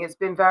finding, it's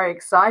been very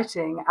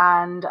exciting.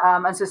 And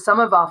so some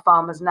of our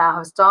farmers now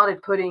have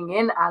started putting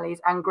in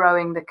alleys and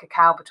growing the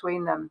cacao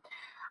between them.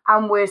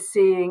 And we're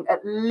seeing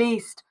at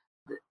least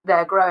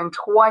they're growing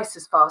twice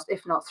as fast,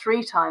 if not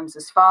 3 times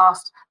as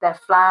fast. They're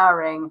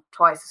flowering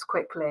twice as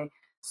quickly.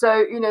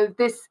 So,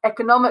 this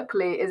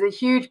economically is a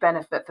huge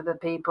benefit for the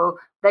people.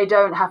 They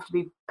don't have to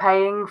be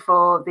paying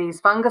for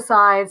these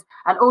fungicides.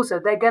 And also,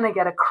 they're going to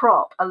get a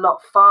crop a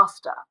lot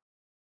faster.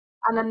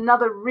 And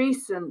another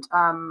recent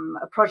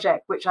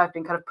project, which I've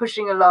been kind of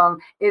pushing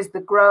along, is the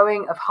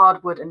growing of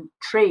hardwood and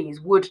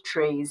wood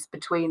trees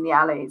between the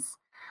alleys.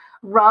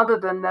 Rather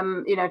than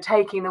them,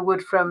 taking the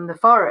wood from the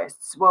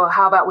forests, well,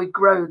 how about we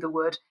grow the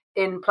wood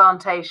in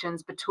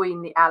plantations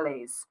between the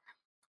alleys?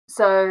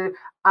 So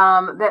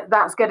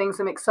that's getting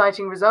some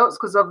exciting results,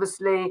 because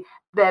obviously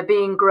they're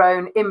being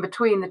grown in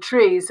between the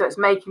trees, so it's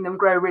making them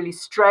grow really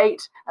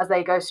straight as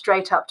they go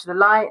straight up to the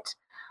light.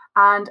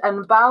 And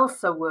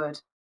balsa wood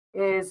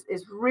is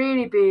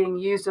really being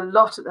used a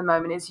lot at the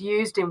moment. It's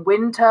used in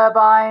wind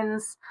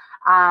turbines,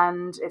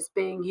 and it's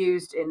being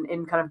used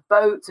in kind of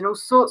boats, and all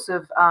sorts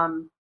of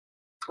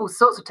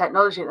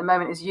technology at the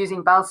moment is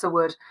using balsa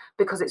wood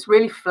because it's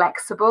really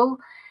flexible.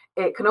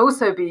 It can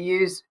also be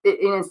used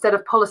instead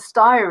of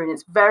polystyrene.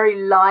 It's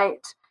very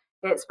light.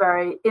 It's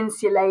very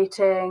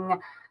insulating.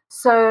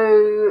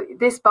 So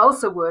this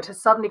balsa wood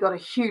has suddenly got a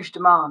huge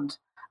demand.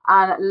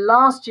 And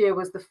last year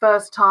was the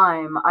first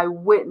time I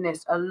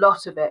witnessed a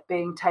lot of it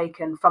being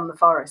taken from the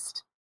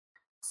forest.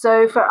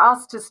 So for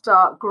us to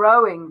start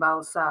growing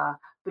balsa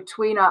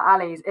between our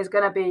alleys is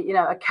going to be,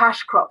 a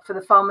cash crop for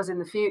the farmers in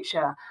the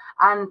future,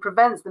 and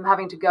prevents them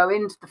having to go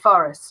into the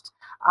forest.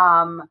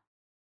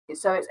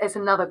 So it's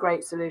another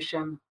great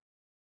solution.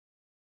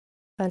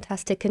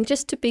 Fantastic. And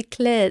just to be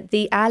clear,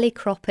 the alley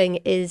cropping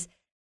is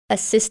a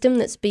system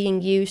that's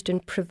being used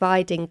and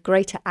providing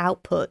greater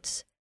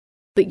outputs,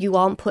 but you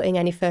aren't putting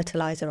any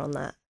fertilizer on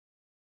that.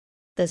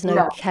 There's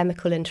no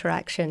chemical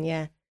interaction,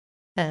 yeah.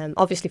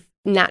 Obviously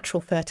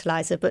natural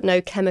fertilizer, but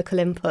no chemical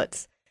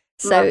inputs.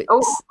 So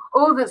no,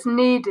 all that's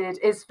needed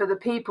is for the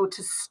people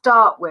to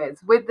start with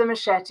the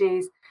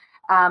machetes,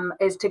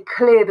 is to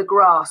clear the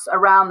grass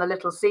around the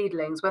little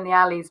seedlings when the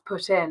alley's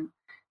put in.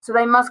 So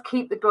they must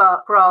keep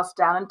the grass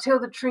down until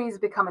the trees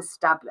become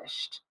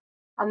established.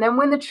 And then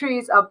when the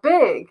trees are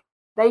big,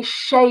 they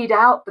shade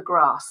out the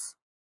grass.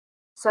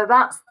 So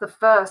that's the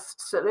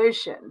first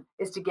solution,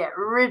 is to get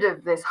rid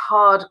of this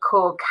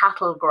hardcore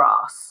cattle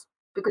grass,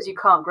 because you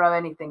can't grow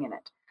anything in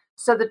it.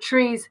 So the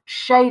trees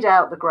shade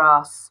out the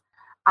grass,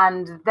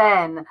 and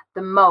then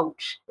the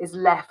mulch is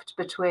left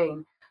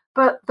between.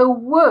 But the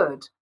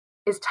wood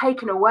is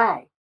taken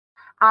away.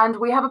 And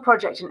we have a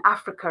project in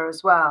Africa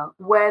as well,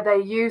 where they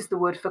use the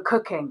wood for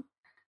cooking.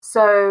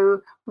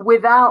 So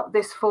without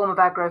this form of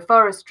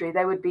agroforestry,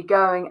 they would be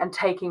going and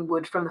taking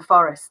wood from the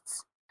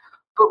forests.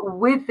 But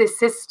with this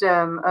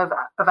system of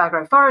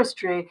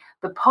agroforestry,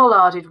 the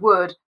pollarded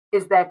wood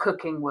is their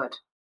cooking wood.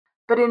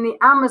 But in the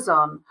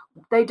Amazon,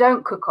 they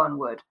don't cook on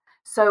wood.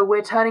 So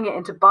we're turning it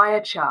into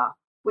biochar,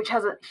 which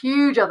has a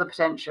huge other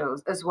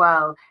potentials as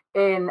well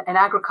in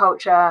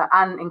agriculture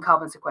and in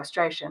carbon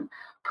sequestration,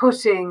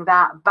 putting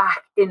that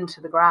back into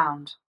the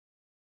ground.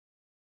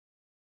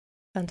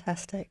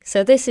 Fantastic.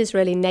 So this is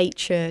really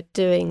nature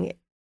doing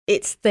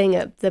its thing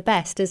at the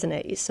best, isn't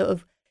it? It's sort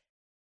of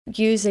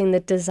using the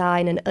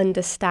design and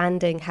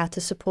understanding how to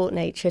support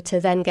nature to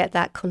then get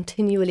that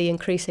continually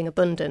increasing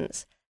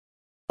abundance.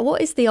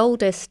 What is the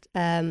oldest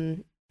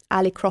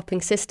alley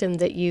cropping system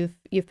that you've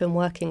been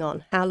working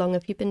on? How long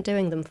have you been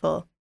doing them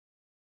for?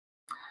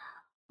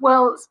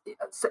 Well,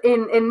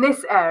 in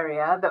this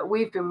area that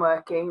we've been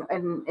working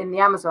in the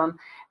Amazon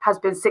has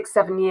been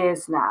 6-7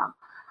 years now.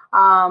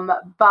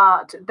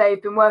 But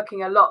they've been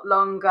working a lot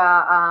longer.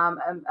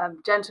 A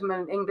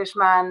gentleman,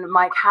 Englishman,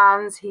 Mike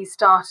Hans, he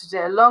started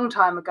it a long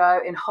time ago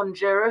in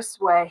Honduras,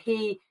 where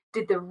he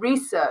did the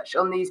research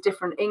on these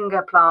different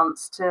Inga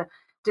plants to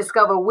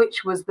discover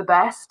which was the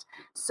best.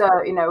 So,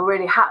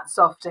 really hats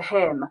off to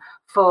him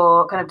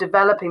for kind of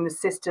developing the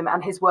system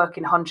and his work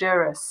in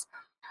Honduras.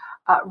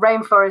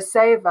 Rainforest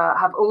Saver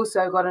have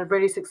also got a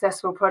really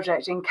successful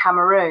project in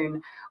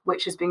Cameroon,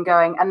 which has been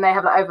going, and they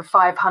have over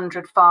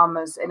 500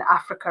 farmers in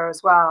Africa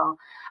as well.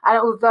 And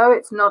although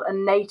it's not a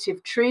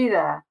native tree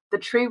there, the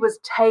tree was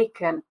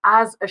taken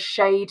as a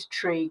shade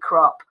tree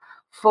crop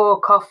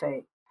for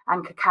coffee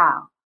and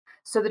cacao.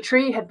 So the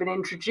tree had been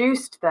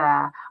introduced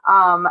there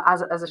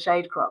as a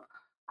shade crop.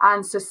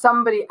 And so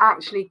somebody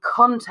actually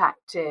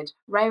contacted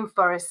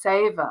Rainforest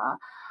Saver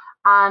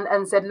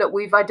and said, look,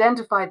 we've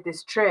identified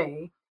this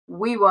tree.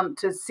 We want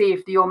to see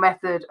if your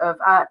method of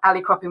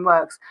alley cropping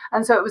works.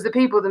 And so it was the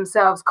people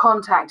themselves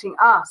contacting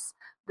us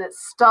that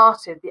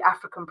started the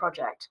African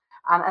project.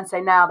 And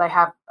say now they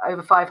have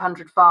over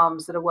 500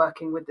 farms that are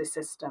working with this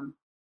system.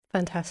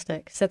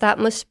 Fantastic. So that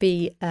must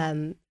be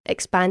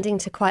expanding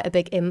to quite a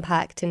big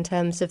impact in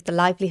terms of the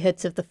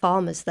livelihoods of the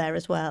farmers there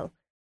as well.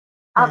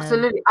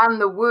 Absolutely.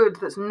 And the wood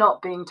that's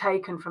not being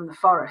taken from the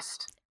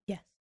forest.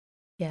 Yes.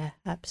 Yeah,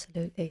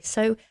 absolutely.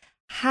 So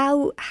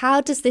how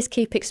does this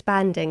keep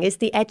expanding? Is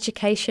the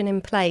education in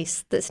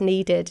place that's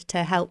needed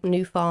to help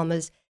new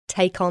farmers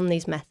take on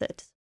these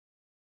methods?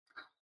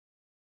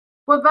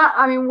 Well,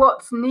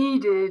 what's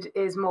needed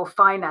is more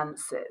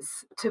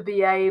finances to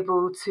be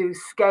able to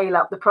scale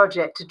up the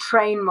project, to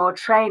train more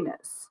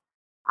trainers.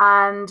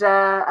 And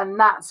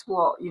that's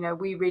what,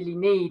 we really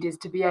need, is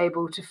to be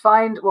able to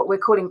find what we're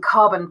calling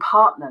carbon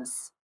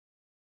partners.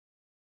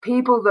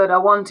 People that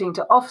are wanting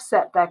to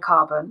offset their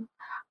carbon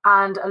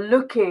and are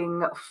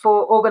looking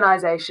for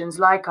organizations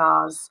like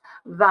ours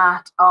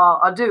that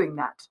are doing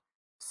that.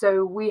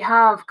 So we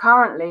have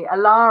currently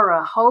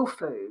Alara Whole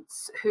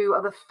Foods, who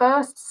are the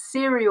first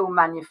cereal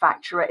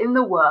manufacturer in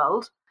the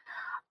world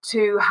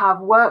to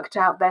have worked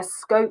out their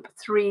Scope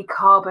 3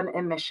 carbon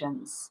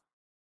emissions.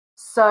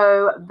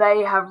 So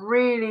they have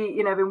really,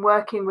 been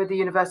working with the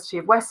University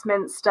of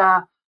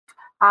Westminster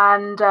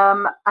and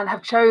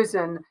have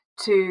chosen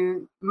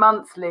to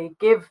monthly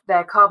give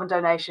their carbon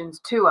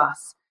donations to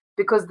us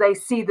because they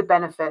see the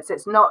benefits.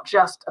 It's not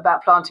just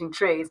about planting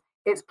trees,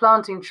 it's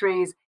planting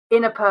trees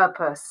in a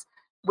purpose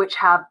which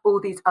have all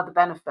these other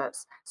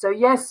benefits. So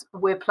yes,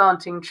 we're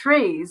planting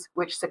trees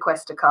which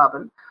sequester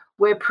carbon.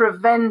 We're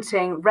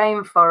preventing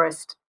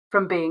rainforest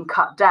from being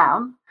cut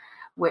down,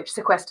 which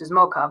sequesters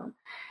more carbon.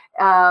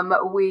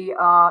 We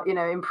are,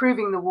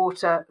 improving the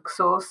water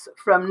source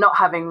from not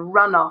having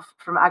runoff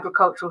from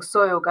agricultural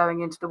soil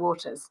going into the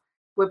waters.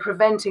 We're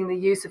preventing the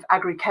use of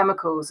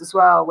agrochemicals as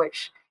well,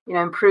 which,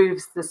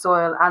 improves the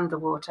soil and the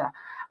water.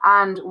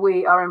 And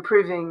we are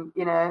improving,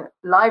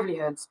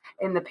 livelihoods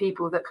in the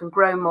people that can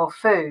grow more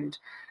food.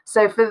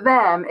 So for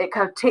them, it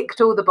kind of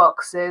ticked all the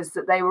boxes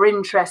that they were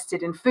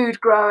interested in food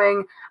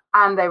growing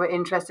and they were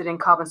interested in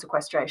carbon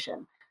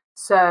sequestration.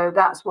 So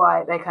that's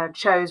why they kind of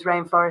chose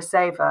Rainforest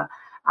Saver.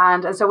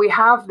 And so we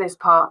have this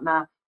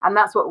partner, and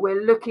that's what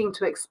we're looking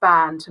to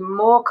expand to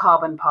more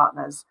carbon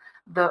partners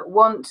that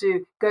want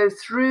to go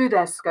through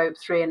their Scope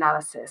 3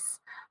 analysis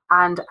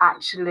and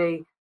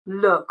actually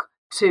look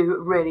to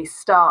really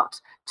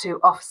start to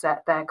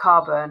offset their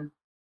carbon.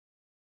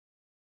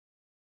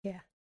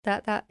 Yeah,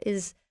 that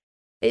is,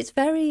 it's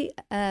very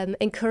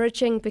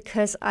encouraging,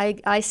 because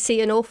I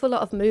see an awful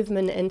lot of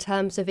movement in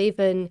terms of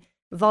even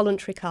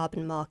voluntary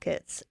carbon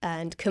markets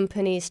and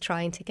companies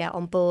trying to get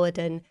on board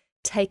and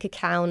take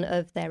account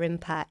of their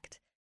impact,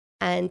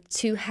 and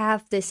to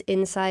have this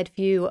inside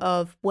view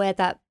of where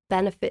that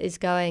benefit is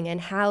going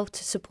and how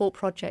to support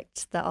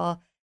projects that are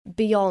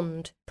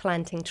beyond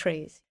planting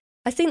trees.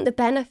 I think the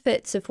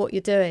benefits of what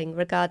you're doing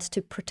regards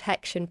to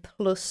protection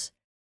plus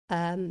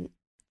the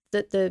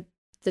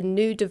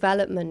new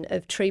development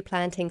of tree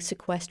planting,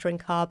 sequestering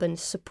carbon,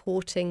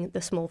 supporting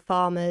the small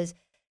farmers,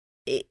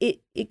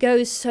 it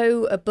goes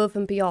so above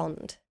and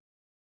beyond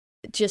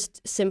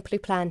just simply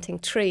planting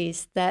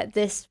trees that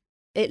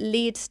it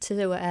leads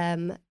to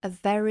a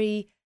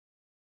very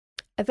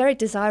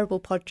desirable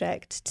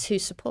project to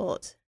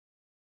support.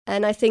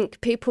 And I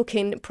think people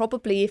can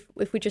probably,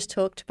 if we just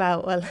talked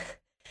about, well,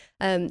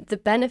 the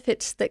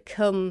benefits that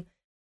come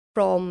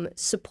from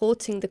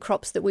supporting the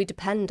crops that we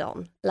depend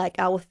on, like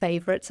our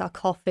favourites, our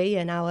coffee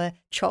and our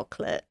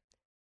chocolate,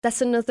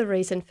 that's another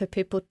reason for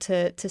people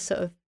to sort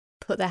of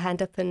put their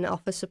hand up and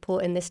offer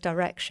support in this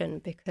direction,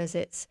 because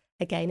it's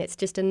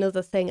just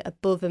another thing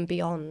above and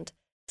beyond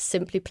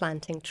simply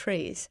planting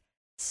trees.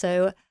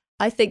 So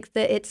I think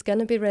that it's going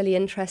to be really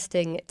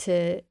interesting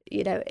to,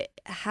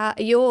 how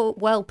you're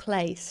well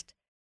placed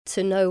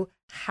to know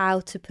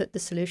how to put the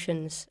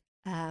solutions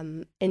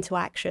into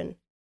action.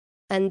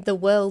 And the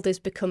world is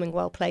becoming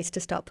well placed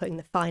to start putting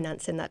the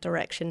finance in that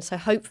direction. So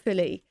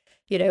hopefully,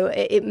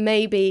 it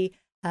may be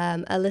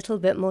a little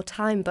bit more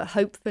time, but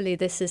hopefully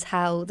this is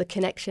how the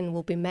connection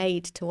will be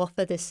made to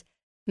offer this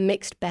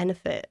mixed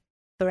benefit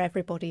for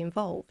everybody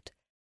involved.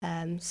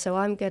 So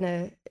I'm going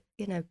to,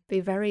 be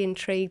very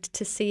intrigued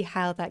to see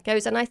how that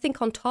goes. And I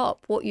think on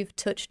top, what you've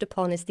touched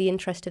upon is the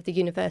interest of the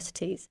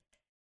universities,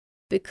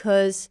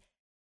 because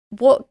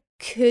what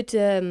we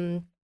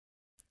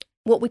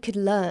could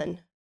learn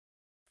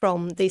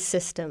from these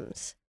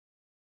systems,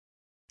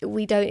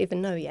 we don't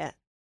even know yet.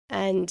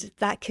 And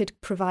that could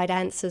provide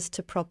answers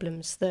to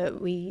problems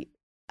that we,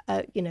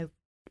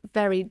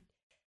 even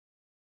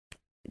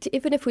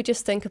if we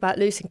just think about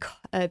losing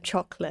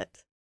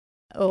chocolate,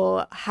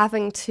 or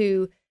having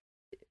to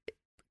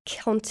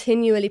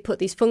continually put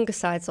these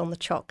fungicides on the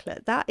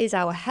chocolate, that is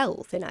our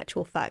health in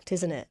actual fact,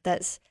 isn't it?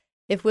 That's,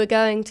 if we're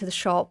going to the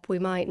shop, we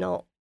might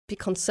not be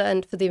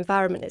concerned for the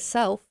environment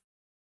itself.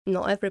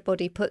 Not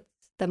everybody puts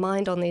their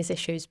mind on these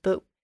issues,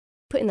 but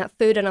putting that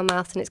food in our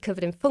mouth and it's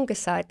covered in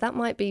fungicide, that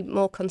might be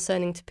more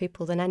concerning to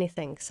people than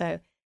anything.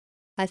 So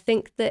I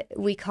think that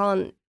we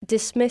can't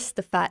dismiss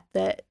the fact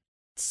that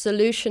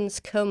solutions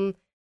come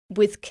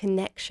with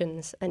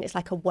connections, and it's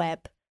like a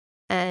web.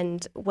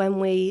 And when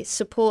we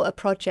support a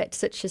project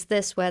such as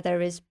this, where there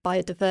is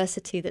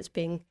biodiversity that's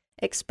being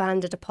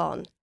expanded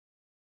upon,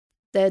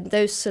 then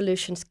those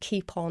solutions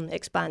keep on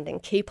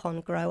expanding, keep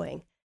on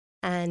growing.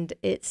 And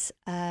it's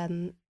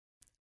well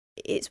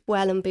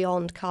and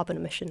beyond carbon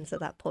emissions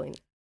at that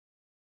point.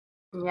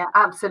 Yeah,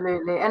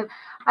 absolutely. And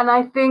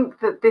I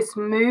think that this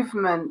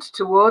movement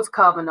towards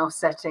carbon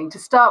offsetting, to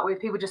start with,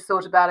 people just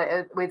thought about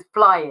it with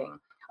flying.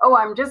 Oh,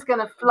 I'm just going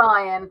to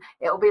fly and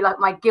it'll be like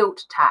my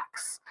guilt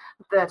tax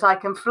that I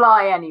can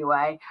fly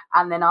anyway,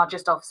 and then I'll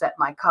just offset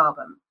my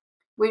carbon,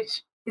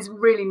 which is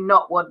really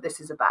not what this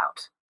is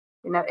about.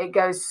 It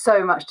goes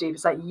so much deeper.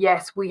 It's like,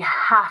 yes, we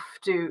have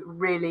to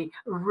really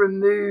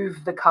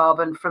remove the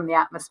carbon from the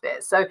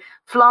atmosphere. So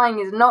flying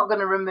is not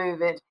going to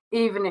remove it,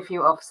 even if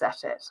you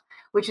offset it,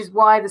 which is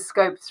why the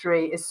scope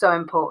 3 is so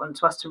important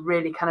to us, to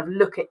really kind of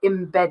look at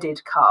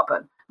embedded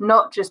carbon,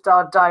 not just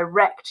our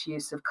direct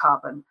use of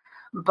carbon,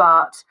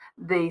 but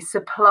the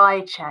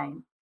supply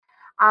chain.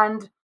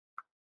 And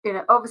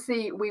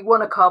obviously we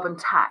want a carbon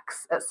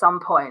tax at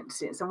some point.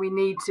 So we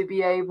need to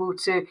be able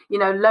to,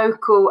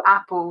 local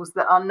apples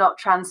that are not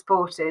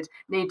transported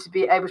need to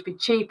be able to be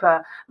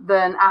cheaper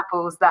than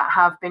apples that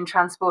have been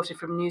transported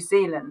from New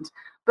Zealand.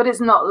 But it's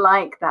not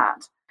like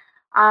that.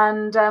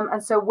 And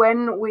so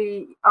when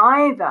we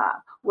either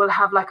will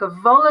have like a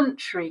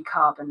voluntary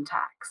carbon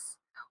tax,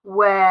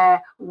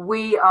 where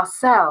we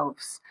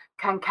ourselves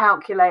can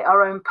calculate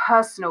our own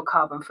personal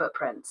carbon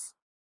footprints.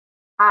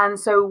 And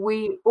so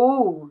we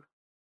all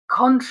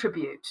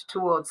contribute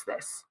towards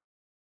this.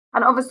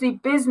 And obviously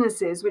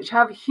businesses which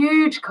have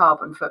huge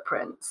carbon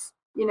footprints,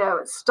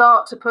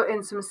 start to put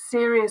in some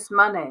serious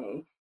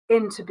money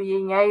into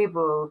being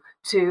able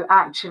to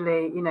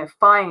actually,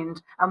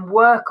 find and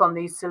work on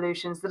these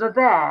solutions that are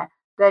there.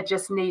 They're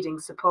just needing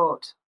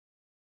support.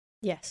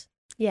 Yes.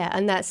 Yeah,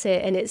 and that's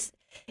it. And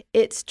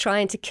it's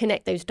trying to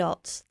connect those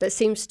dots. There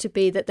seems to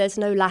be that there's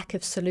no lack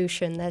of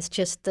solution. There's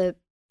just the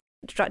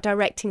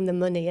directing the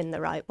money in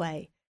the right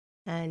way.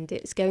 And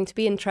it's going to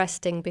be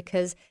interesting,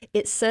 because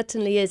it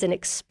certainly is an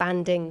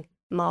expanding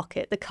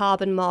market. The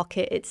carbon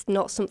market, it's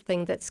not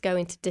something that's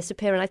going to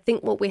disappear. And I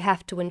think what we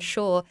have to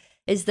ensure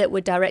is that we're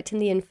directing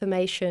the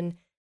information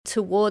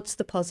towards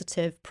the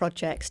positive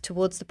projects,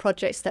 towards the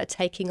projects that are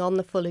taking on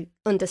the full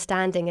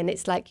understanding. And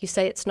it's like you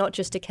say, it's not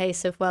just a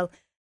case of, well,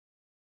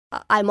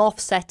 I'm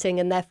offsetting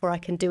and therefore I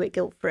can do it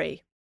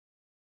guilt-free.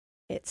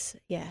 It's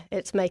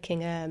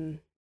making,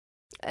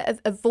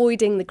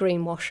 avoiding the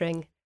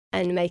greenwashing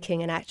and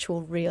making an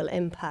actual real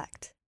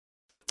impact.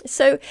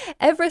 So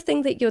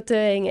everything that you're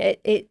doing,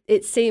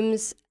 it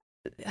seems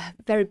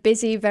very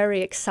busy,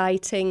 very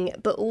exciting,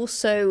 but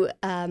also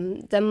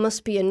there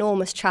must be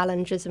enormous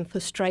challenges and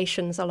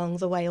frustrations along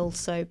the way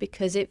also,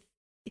 because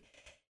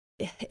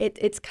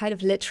it's kind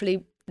of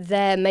literally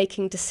there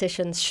making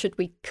decisions. Should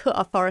we cut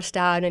our forest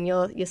down? And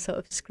you're sort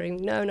of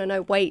screaming,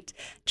 no, wait,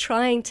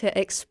 trying to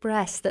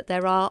express that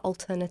there are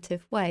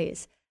alternative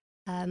ways.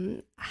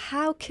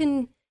 How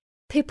can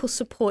people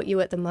support you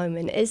at the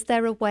moment? Is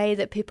there a way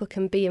that people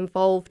can be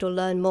involved or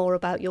learn more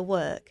about your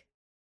work?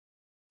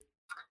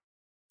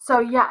 So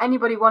yeah,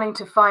 anybody wanting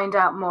to find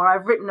out more,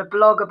 I've written a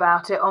blog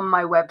about it on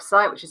my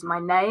website, which is my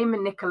name,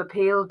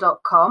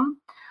 nicolapeel.com.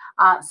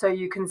 So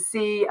you can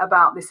see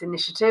about this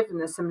initiative, and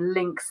there's some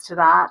links to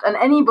that. And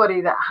anybody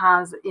that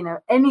has,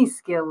 any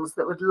skills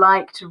that would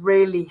like to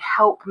really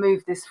help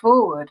move this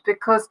forward,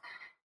 because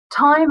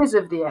time is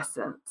of the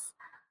essence,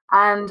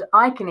 and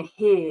I can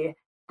hear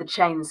the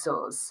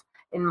chainsaws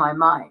in my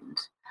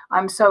mind.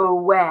 I'm so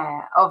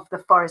aware of the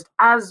forest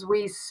as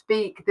we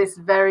speak this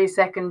very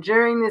second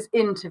during this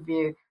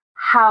interview,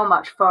 how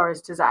much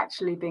forest has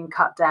actually been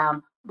cut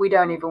down. We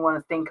don't even want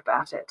to think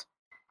about it.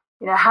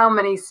 How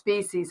many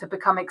species have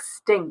become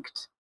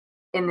extinct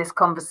in this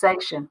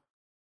conversation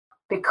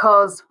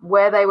because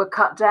where they were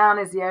cut down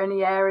is the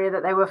only area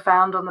that they were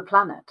found on the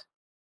planet.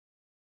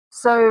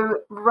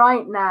 So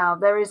right now,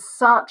 there is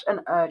such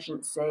an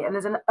urgency, and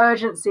there's an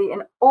urgency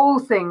in all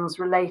things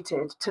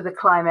related to the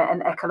climate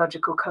and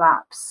ecological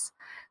collapse.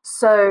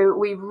 So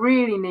we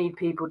really need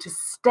people to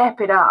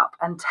step it up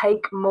and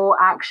take more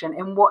action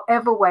in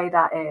whatever way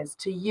that is,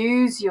 to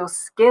use your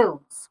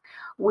skills.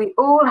 We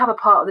all have a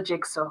part of the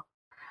jigsaw,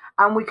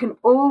 and we can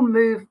all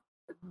move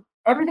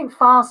everything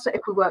faster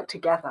if we work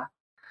together.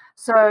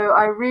 So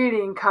I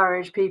really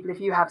encourage people, if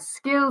you have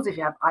skills, if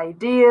you have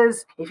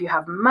ideas, if you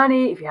have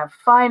money, if you have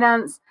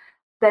finance,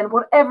 then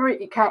whatever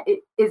it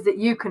is that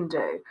you can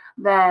do,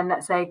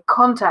 then say,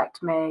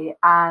 contact me,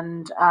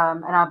 and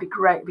I'll be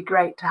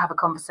great to have a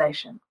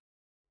conversation.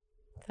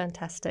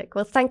 Fantastic.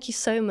 Well, thank you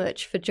so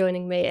much for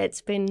joining me.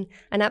 It's been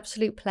an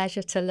absolute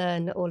pleasure to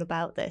learn all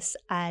about this.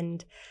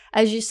 And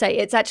as you say,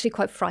 it's actually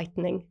quite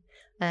frightening.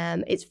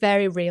 It's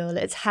very real.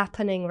 It's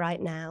happening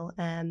right now.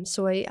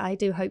 So I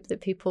do hope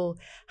that people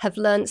have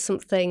learned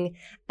something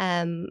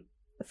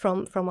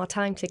from our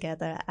time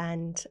together.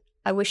 And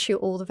I wish you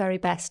all the very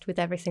best with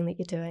everything that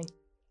you're doing.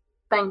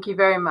 Thank you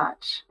very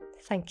much.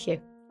 Thank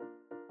you.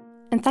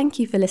 And thank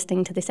you for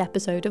listening to this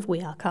episode of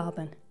We Are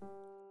Carbon.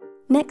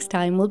 Next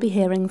time, we'll be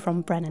hearing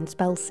from Brennan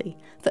Spelsey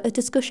for a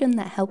discussion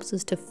that helps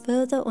us to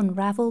further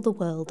unravel the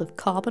world of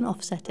carbon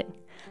offsetting,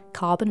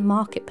 carbon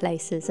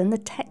marketplaces, and the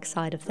tech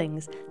side of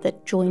things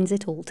that joins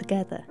it all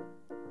together.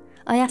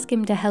 I ask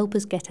him to help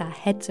us get our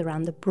heads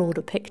around the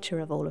broader picture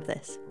of all of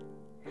this.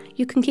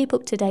 You can keep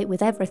up to date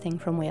with everything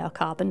from We Are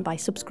Carbon by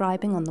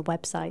subscribing on the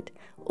website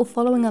or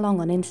following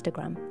along on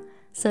Instagram.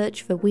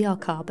 Search for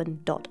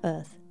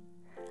wearecarbon.earth.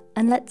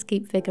 And let's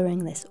keep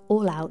figuring this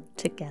all out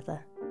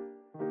together.